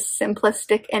being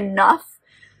simplistic enough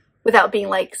without being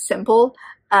like simple,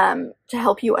 to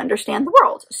help you understand the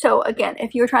world. So again,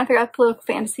 if you're trying to figure out if political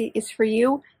fantasy is for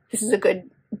you, this is a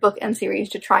good book and series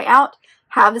to try out.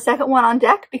 Have the second one on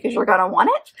deck, because you're gonna want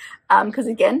it, because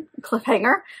again,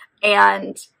 cliffhanger,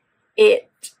 and it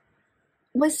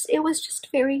was just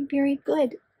very, very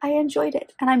good. I enjoyed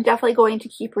it, and I'm definitely going to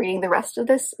keep reading the rest of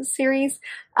this series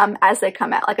as they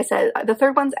come out. Like I said, the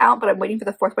third one's out, but I'm waiting for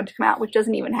the fourth one to come out, which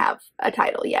doesn't even have a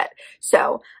title yet.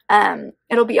 So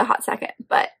it'll be a hot second,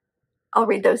 but I'll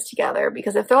read those together,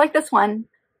 because if they're like this one,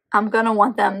 I'm gonna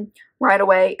want them right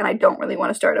away, and I don't really want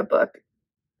to start a book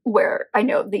where I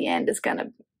know the end is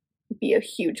gonna be a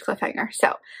huge cliffhanger.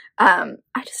 So I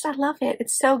love it.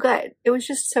 It's so good. It was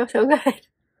just so good.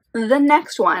 The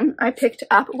next one I picked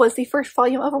up was the first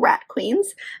volume of Rat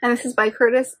Queens, and this is by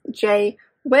Curtis J.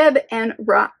 Webb and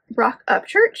Rock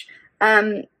Upchurch.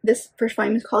 This first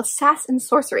volume is called Sass and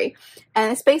Sorcery,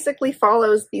 and this basically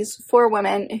follows these 4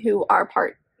 women who are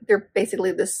they're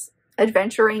basically this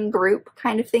adventuring group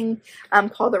kind of thing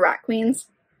called the Rat Queens,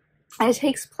 and it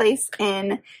takes place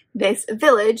in this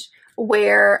village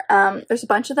where there's a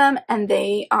bunch of them, and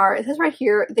they are, it says right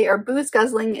here, they are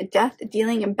booze-guzzling,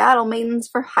 death-dealing, and battle maidens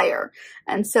for hire.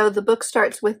 And so the book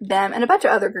starts with them and a bunch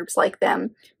of other groups like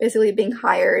them basically being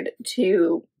hired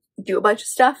to do a bunch of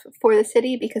stuff for the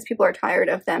city, because people are tired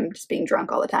of them just being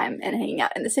drunk all the time and hanging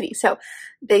out in the city. So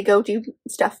they go do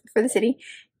stuff for the city,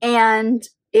 and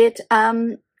it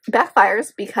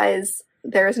backfires because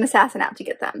there's an assassin out to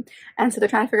get them. And so they're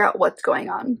trying to figure out what's going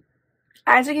on.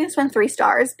 I actually gave this one 3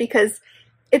 stars because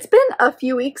it's been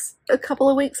a couple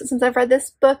of weeks since I've read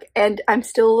this book, and I'm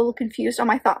still a little confused on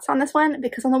my thoughts on this one,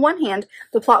 because on the one hand,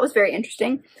 the plot was very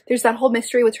interesting. There's that whole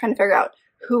mystery with trying to figure out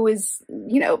who is,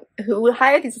 who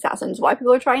hired these assassins, why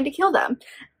people are trying to kill them.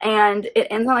 And it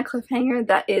ends on a cliffhanger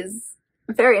that is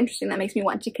very interesting, that makes me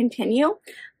want to continue.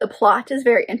 The plot is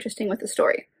very interesting with the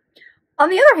story. On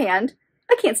the other hand,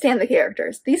 I can't stand the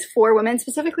characters. These 4 women,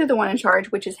 specifically the one in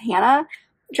charge, which is Hannah,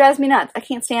 drives me nuts. I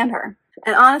can't stand her.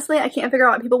 And honestly, I can't figure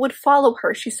out why people would follow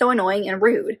her. She's so annoying and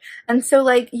rude. And so,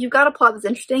 like, you've got a plot that's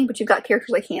interesting, but you've got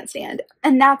characters I can't stand.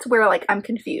 And that's where, like, I'm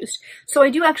confused. So I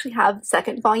do actually have the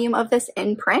second volume of this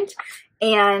in print,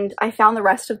 and I found the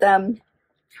rest of them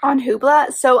on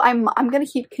Hoopla. So I'm going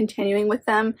to keep continuing with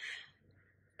them.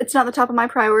 It's not the top of my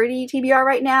priority TBR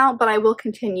right now, but I will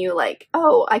continue, like,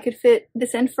 oh, I could fit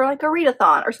this in for, like, a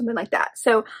readathon or something like that.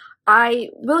 So I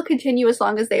will continue as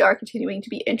long as they are continuing to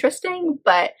be interesting,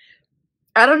 but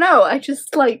I don't know, I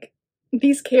just, like,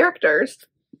 these characters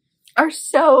are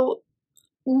so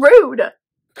rude.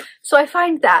 So I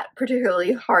find that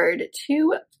particularly hard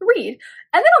to read.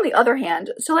 And then on the other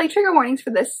hand, so, like, trigger warnings for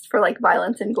this, for, like,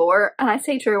 violence and gore, and I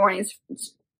say trigger warnings,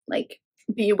 like,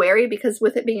 be wary, because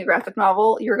with it being a graphic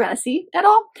novel, you're gonna see it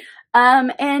all.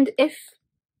 And if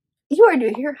you are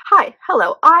new here, hi,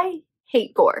 hello, I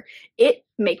hate gore. It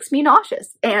makes me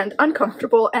nauseous and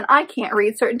uncomfortable, and I can't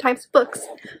read certain types of books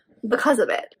because of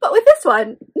it. But with this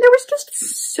one, there was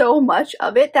just so much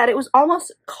of it that it was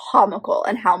almost comical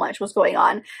in how much was going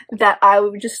on, that I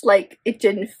would just, like, it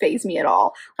didn't faze me at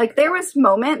all. Like, there was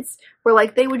moments where,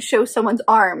 like, they would show someone's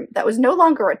arm that was no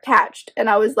longer attached, and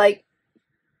I was like,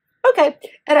 okay,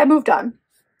 and I moved on.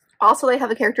 Also, they have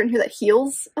a character in here that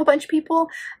heals a bunch of people,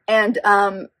 and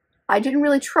I didn't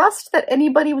really trust that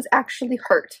anybody was actually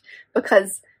hurt,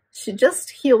 because she just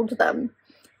healed them.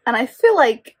 And I feel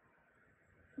like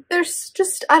there's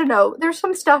just, I don't know, there's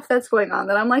some stuff that's going on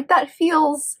that I'm like, that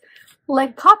feels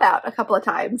like cop-out a couple of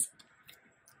times.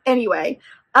 Anyway,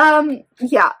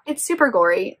 yeah, it's super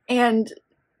gory, and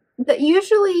that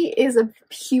usually is a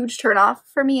huge turnoff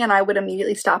for me, and I would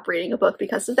immediately stop reading a book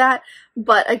because of that.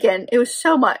 But again, it was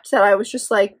so much that I was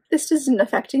just like, this isn't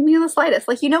affecting me in the slightest.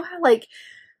 Like, you know how, like,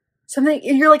 something,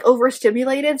 you're, like,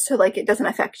 overstimulated, so, like, it doesn't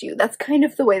affect you. That's kind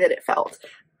of the way that it felt.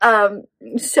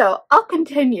 So I'll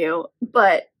continue,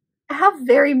 but I have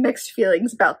very mixed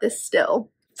feelings about this still.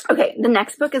 Okay, the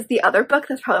next book is the other book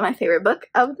that's probably my favorite book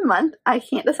of the month. I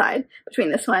can't decide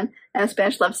between this one and A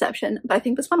Spanish Love Deception, but I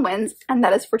think this one wins, and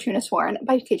that is Fortuna Sworn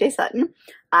by TJ Sutton.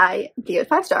 I gave it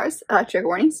 5 stars. Trigger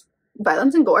warnings.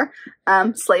 violence and gore,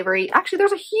 slavery. Actually,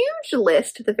 there's a huge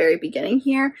list at the very beginning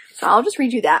here, so I'll just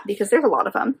read you that because there's a lot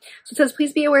of them. So it says,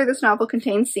 please be aware this novel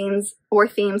contains scenes or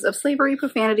themes of slavery,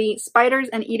 profanity, spiders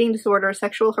and eating disorder,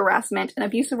 sexual harassment, an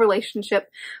abusive relationship,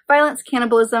 violence,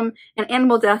 cannibalism, and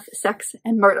animal death, sex,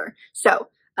 and murder. So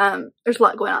there's a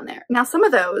lot going on there. Now, some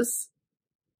of those,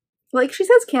 like she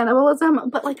says cannibalism,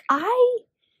 but like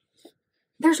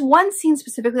there's one scene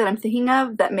specifically that I'm thinking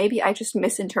of that maybe I just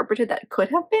misinterpreted that could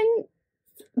have been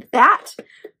that,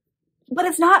 but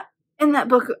it's not in that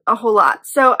book a whole lot.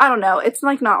 So I don't know. It's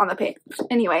like not on the page.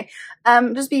 Anyway,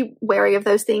 just be wary of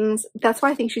those things. That's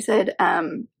why I think she said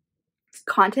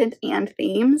content and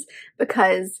themes,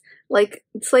 because like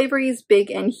slavery is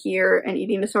big in here and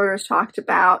eating disorders talked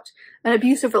about. An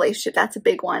abusive relationship, that's a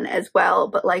big one as well.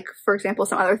 But like, for example,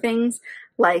 some other things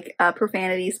like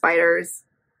profanity, spiders,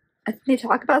 I think they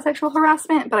talk about sexual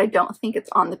harassment, but I don't think it's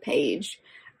on the page.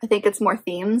 I think it's more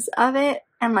themes of it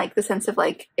and like the sense of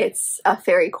like it's a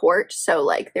fairy court, so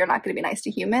like they're not going to be nice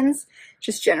to humans.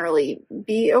 Just generally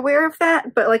be aware of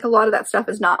that, but like a lot of that stuff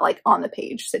is not like on the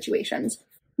page situations.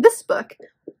 This book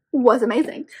was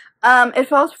amazing. It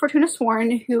follows Fortuna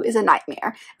Sworn, who is a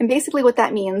nightmare, and basically what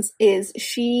that means is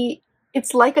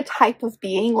it's like a type of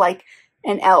being, like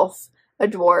an elf, a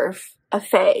dwarf, a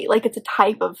fae. Like it's a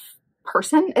type of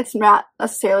person. It's not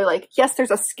necessarily like, yes,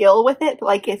 there's a skill with it, but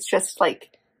like it's just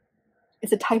like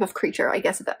it's a type of creature, I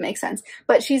guess, if that makes sense.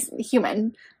 But she's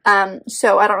human,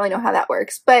 so I don't really know how that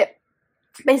works. But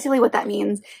basically what that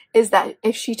means is that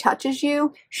if she touches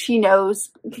you, she knows,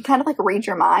 can kind of like read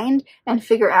your mind and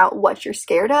figure out what you're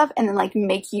scared of and then like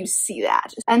make you see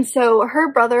that. And so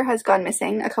her brother has gone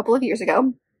missing a couple of years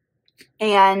ago,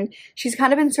 and she's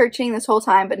kind of been searching this whole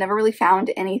time but never really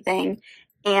found anything.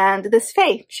 And this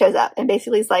fae shows up and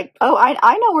basically is like, oh,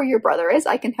 I know where your brother is.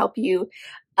 I can help you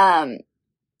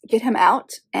get him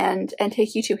out and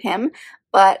take you to him,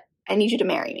 but I need you to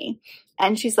marry me.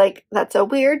 And she's like, that's a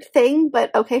weird thing,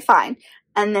 but okay, fine.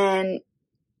 And then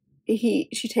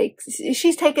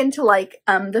she's taken to like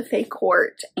the fae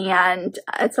court, and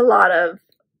it's a lot of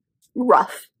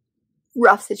rough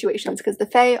situations because the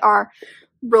fae are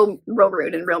real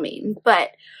rude and real mean. But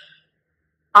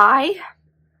I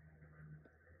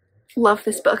love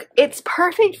this book. It's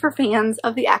perfect for fans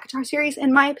of the ACOTAR series,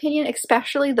 in my opinion,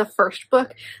 especially the first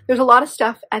book. There's a lot of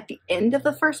stuff at the end of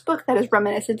the first book that is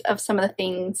reminiscent of some of the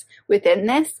things within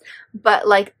this, but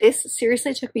like this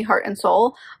seriously took me heart and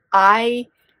soul. I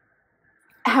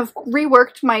have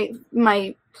reworked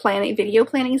my video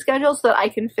planning schedule so that I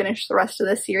can finish the rest of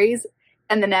the series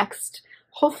in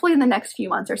hopefully in the next few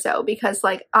months or so, because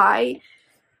like I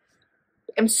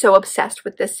am so obsessed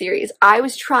with this series. I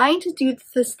was trying to do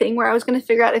this thing where I was going to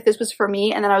figure out if this was for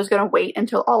me, and then I was going to wait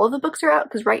until all of the books are out,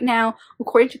 because right now,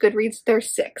 according to Goodreads, there's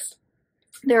 6.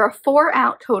 There are 4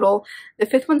 out total. The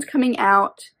 5th one's coming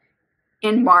out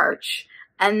in March,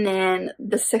 and then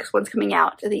the 6th one's coming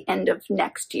out at the end of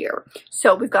next year.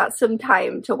 So we've got some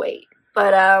time to wait,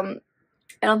 but I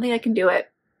don't think I can do it.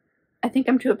 I think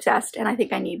I'm too obsessed, and I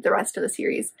think I need the rest of the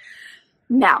series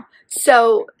now.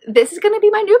 So this is going to be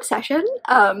my new obsession.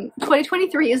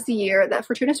 2023 is the year that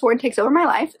Fortuna Sworn takes over my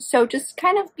life, so just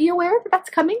kind of be aware that that's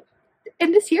coming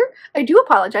in this year. I do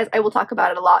apologize. I will talk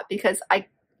about it a lot because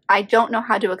I don't know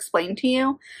how to explain to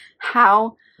you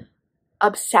how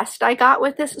obsessed I got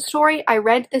with this story. I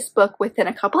read this book within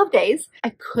a couple of days. I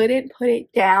couldn't put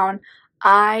it down.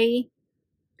 I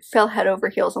fell head over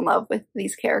heels in love with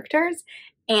these characters,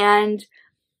 and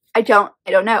I don't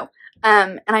know.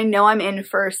 And I know I'm in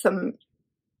for some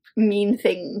mean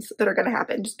things that are going to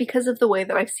happen just because of the way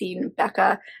that I've seen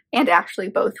Becca and Ashley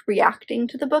both reacting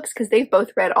to the books, because they've both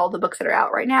read all the books that are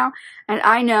out right now, and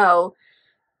I know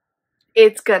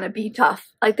it's gonna be tough.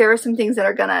 Like, there are some things that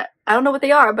are gonna, I don't know what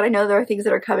they are, but I know there are things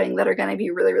that are coming that are gonna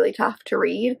be really, really tough to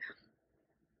read.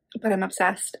 But I'm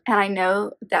obsessed, and I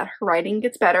know that her writing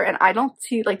gets better, and I don't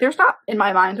see, like, there's not, in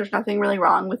my mind, there's nothing really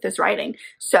wrong with this writing.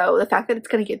 So the fact that it's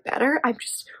gonna get better, I'm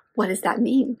just, what does that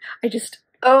mean?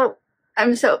 Oh,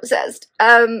 I'm so obsessed.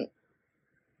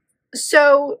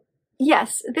 So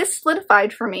yes, this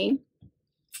solidified for me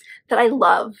that I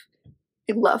love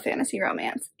fantasy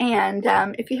romance. And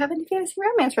if you have any fantasy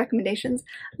romance recommendations,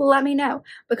 let me know.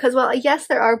 Because, well, yes,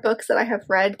 there are books that I have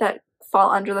read that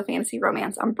fall under the fantasy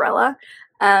romance umbrella.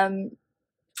 I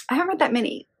haven't read that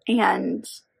many, and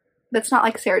that's not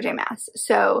like Sarah J. Maas.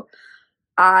 So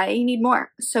I need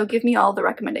more. So give me all the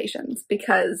recommendations,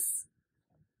 because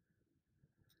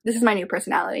this is my new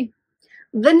personality.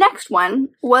 The next one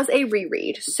was a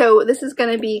reread. So this is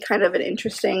going to be kind of an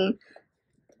interesting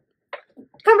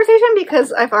conversation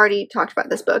because I've already talked about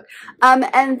this book.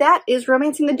 And that is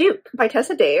Romancing the Duke by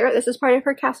Tessa Dare. This is part of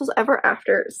her Castles Ever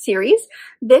After series.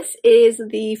 This is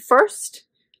the first,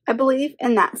 I believe,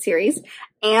 in that series,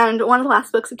 and one of the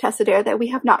last books of Tessa Dare that we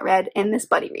have not read in this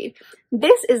buddy read.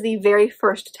 This is the very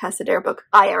first Tessa Dare book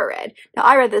I ever read. Now,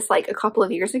 I read this like a couple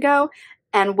of years ago,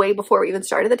 and way before we even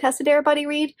started the Tessa Dare buddy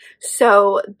read,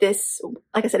 so this,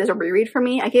 like I said, is a reread for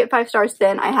me. I gave it 5 stars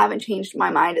then. I haven't changed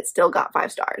my mind. It still got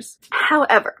 5 stars.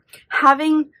 However,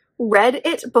 having read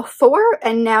it before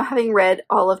and now having read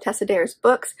all of Tessa Dare's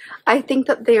books, I think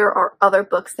that there are other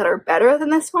books that are better than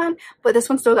this one, but this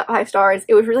one still got 5 stars.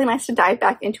 It was really nice to dive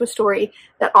back into a story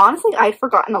that honestly I'd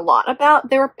forgotten a lot about.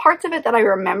 There were parts of it that I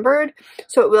remembered,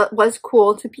 so it was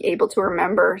cool to be able to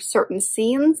remember certain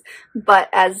scenes, but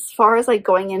as far as like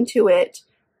going into it,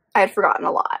 I had forgotten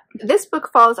a lot. This book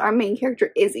follows our main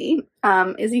character Izzy,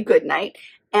 Izzy Goodnight,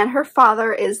 and her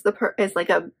father is like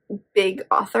a big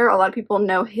author. A lot of people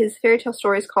know his fairy tale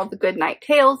stories called The Goodnight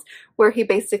Tales, where he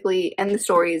basically, in the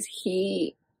stories,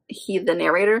 he the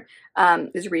narrator,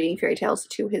 is reading fairy tales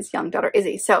to his young daughter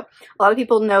Izzy. So a lot of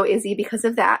people know Izzy because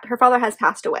of that. Her father has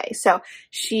passed away, so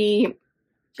she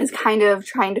is kind of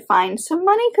trying to find some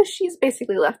money because she's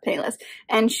basically left penniless,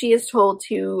 and she is told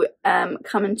to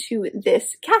come into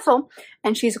this castle,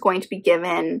 and she's going to be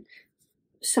given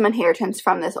some inheritance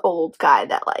from this old guy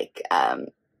that like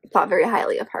thought very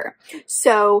highly of her.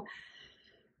 So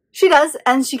she does,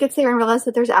 and she gets there and realizes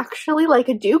that there's actually like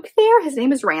a duke there. His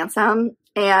name is Ransom,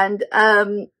 and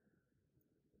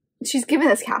she's given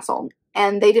this castle,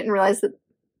 and they didn't realize that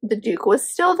the duke was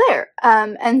still there.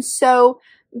 And so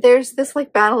there's this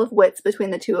like battle of wits between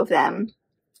the two of them,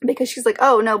 because she's like,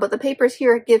 oh no, but the papers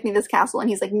here give me this castle, and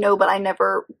he's like, no, but I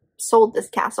never sold this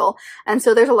castle. And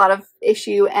so there's a lot of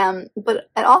issue, but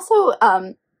it also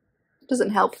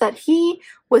doesn't help that he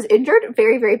was injured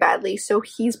very, very badly, so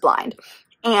he's blind,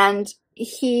 and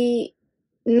he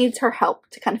needs her help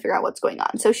to kind of figure out what's going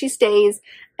on. So she stays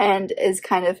and is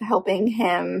kind of helping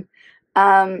him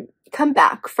come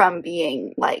back from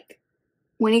being like,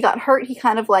 when he got hurt, he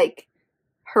kind of like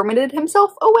hermited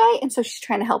himself away, and so she's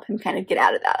trying to help him kind of get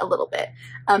out of that a little bit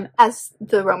as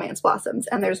the romance blossoms,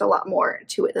 and there's a lot more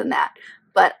to it than that.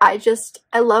 But I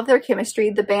love their chemistry.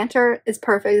 The banter is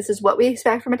perfect. This is what we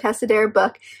expect from a Tessa Dare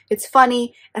book. It's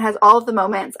funny. It has all of the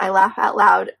moments. I laugh out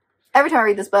loud every time I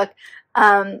read this book,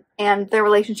 and their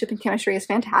relationship and chemistry is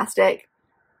fantastic.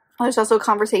 There's also a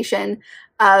conversation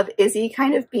of Izzy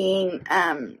kind of being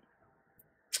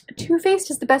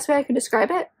two-faced is the best way I can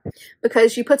describe it,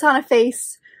 because she puts on a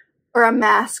face or a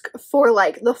mask for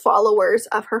like the followers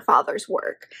of her father's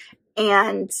work,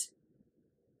 and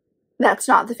that's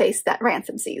not the face that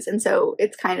Ransom sees. And so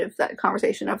it's kind of that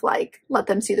conversation of like, let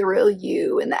them see the real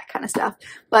you and that kind of stuff.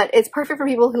 But it's perfect for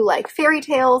people who like fairy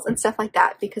tales and stuff like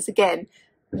that, because again,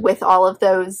 with all of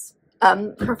those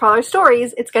her father's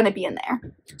stories, it's going to be in there.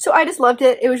 So I just loved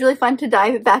it. It was really fun to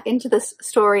dive back into this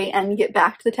story and get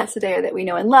back to the Tessa Dare that we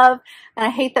know and love. And I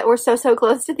hate that we're so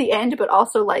close to the end, but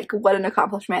also like what an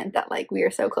accomplishment that like we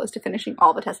are so close to finishing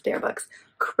all the Tessa Dare books.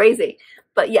 Crazy.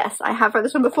 But yes, I have read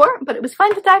this one before, but it was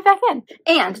fun to dive back in.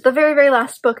 And the very, very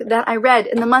last book that I read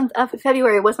in the month of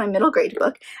February was my middle grade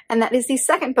book, and that is the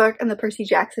second book in the Percy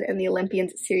Jackson and the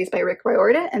Olympians series by Rick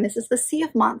Riordan, and this is The Sea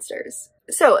of Monsters.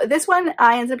 So this one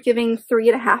I ended up giving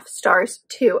 3.5 stars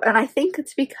to, and I think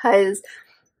it's because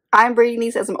I'm reading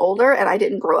these as I'm older and I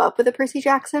didn't grow up with the Percy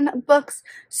Jackson books,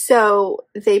 so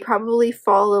they probably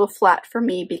fall a little flat for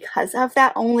me because of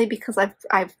that, only because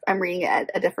I'm reading it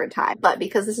at a different time. But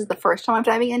because this is the first time I'm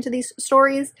diving into these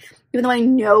stories, even though I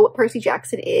know what Percy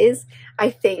Jackson is, I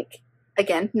think,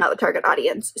 again, not the target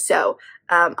audience, so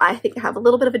I think I have a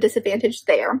little bit of a disadvantage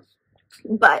there.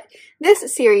 But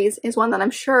this series is one that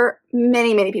I'm sure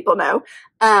many people know.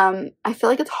 I feel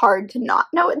like it's hard to not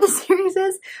know what this series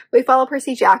is. We follow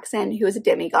Percy Jackson, who is a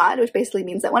demigod, which basically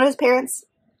means that one of his parents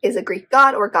is a Greek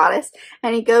god or goddess,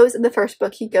 and he goes, in the first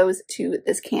book, he goes to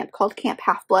this camp called Camp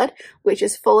Half-Blood, which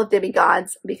is full of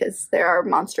demigods because there are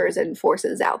monsters and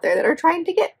forces out there that are trying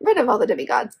to get rid of all the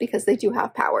demigods because they do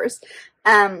have powers.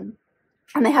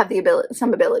 And they have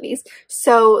some abilities.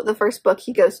 So the first book,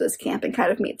 he goes to this camp and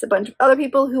kind of meets a bunch of other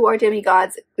people who are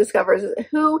demigods, discovers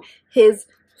who his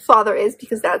father is,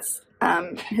 because that's,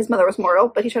 his mother was mortal,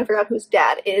 but he's trying to figure out who his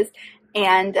dad is,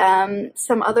 and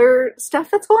some other stuff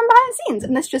that's going behind the scenes,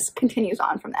 and this just continues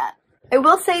on from that. I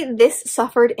will say this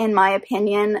suffered, in my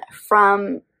opinion,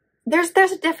 from... There's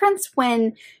a difference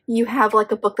when you have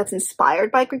like a book that's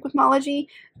inspired by Greek mythology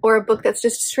or a book that's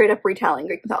just straight up retelling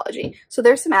Greek mythology. So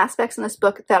there's some aspects in this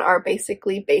book that are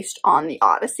basically based on the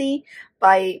Odyssey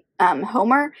by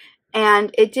Homer,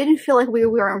 and it didn't feel like we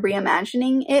were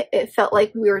reimagining it. It felt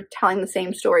like we were telling the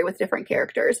same story with different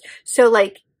characters. So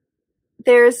like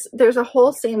there's a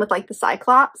whole scene with like the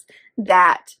Cyclops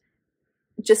that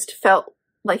just felt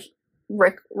like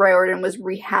Rick Riordan was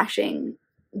rehashing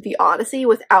the Odyssey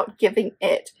without giving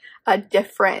it a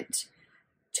different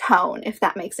tone, if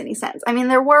that makes any sense. I mean,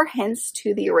 there were hints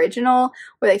to the original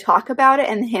where they talk about it,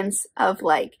 and hints of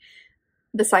like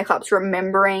the Cyclops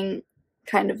remembering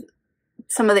kind of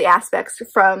some of the aspects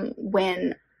from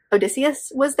when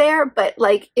Odysseus was there, but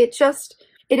like it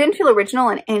didn't feel original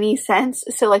in any sense.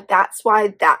 So like that's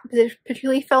why that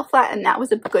particularly fell flat, and that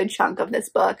was a good chunk of this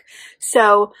book.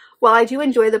 So while I do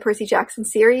enjoy the Percy Jackson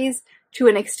series to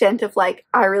an extent of like,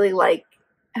 I really like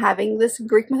having this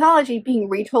Greek mythology being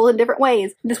retold in different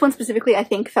ways, this one specifically I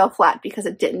think fell flat because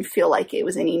it didn't feel like it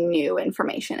was any new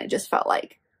information. It just felt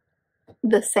like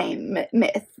the same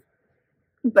myth,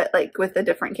 but like with a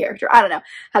different character. I don't know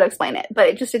how to explain it, but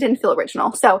it didn't feel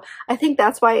original. So I think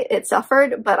that's why it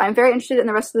suffered, but I'm very interested in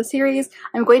the rest of the series.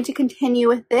 I'm going to continue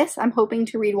with this. I'm hoping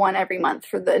to read one every month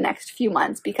for the next few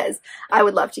months because I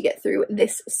would love to get through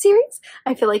this series.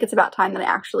 I feel like it's about time that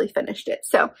I actually finished it.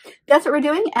 So that's what we're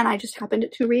doing, and I just happened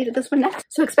to read this one next.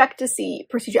 So expect to see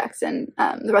Percy Jackson,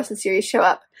 the rest of the series, show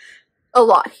up a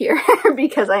lot here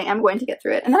because I am going to get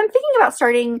through it. And then I'm thinking about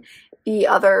starting the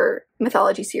other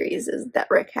mythology series that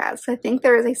Rick has. I think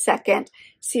there is a second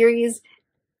series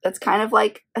that's kind of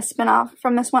like a spin-off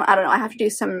from this one. I don't know. I have to do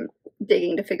some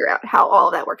digging to figure out how all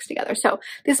of that works together. So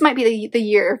this might be the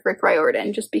year of Rick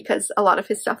Riordan, just because a lot of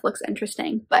his stuff looks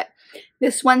interesting. But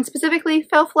this one specifically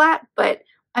fell flat, but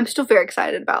I'm still very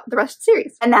excited about the rest of the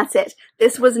series. And that's it.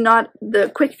 This was not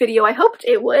the quick video I hoped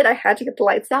it would. I had to get the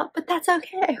lights out, but that's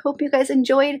okay. I hope you guys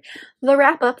enjoyed the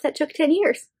wrap-up that took 10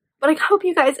 years. But I hope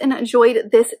you guys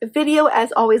enjoyed this video.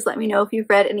 As always, let me know if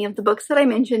you've read any of the books that I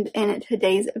mentioned in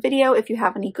today's video. If you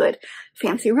have any good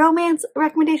fantasy romance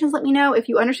recommendations, let me know. If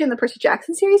you understand the Percy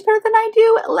Jackson series better than I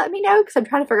do, let me know, because I'm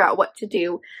trying to figure out what to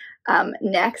do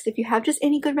next. If you have just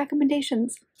any good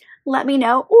recommendations, let me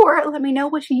know, or let me know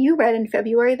what you read in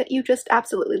February that you just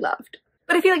absolutely loved.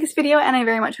 But if you like this video, and I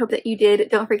very much hope that you did,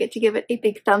 don't forget to give it a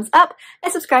big thumbs up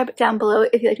and subscribe down below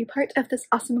if you'd like to be part of this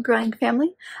awesome growing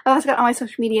family. I've also got all my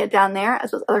social media down there,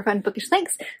 as well as other fun bookish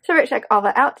links, so check all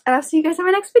that out, and I'll see you guys in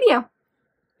my next video.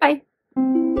 Bye!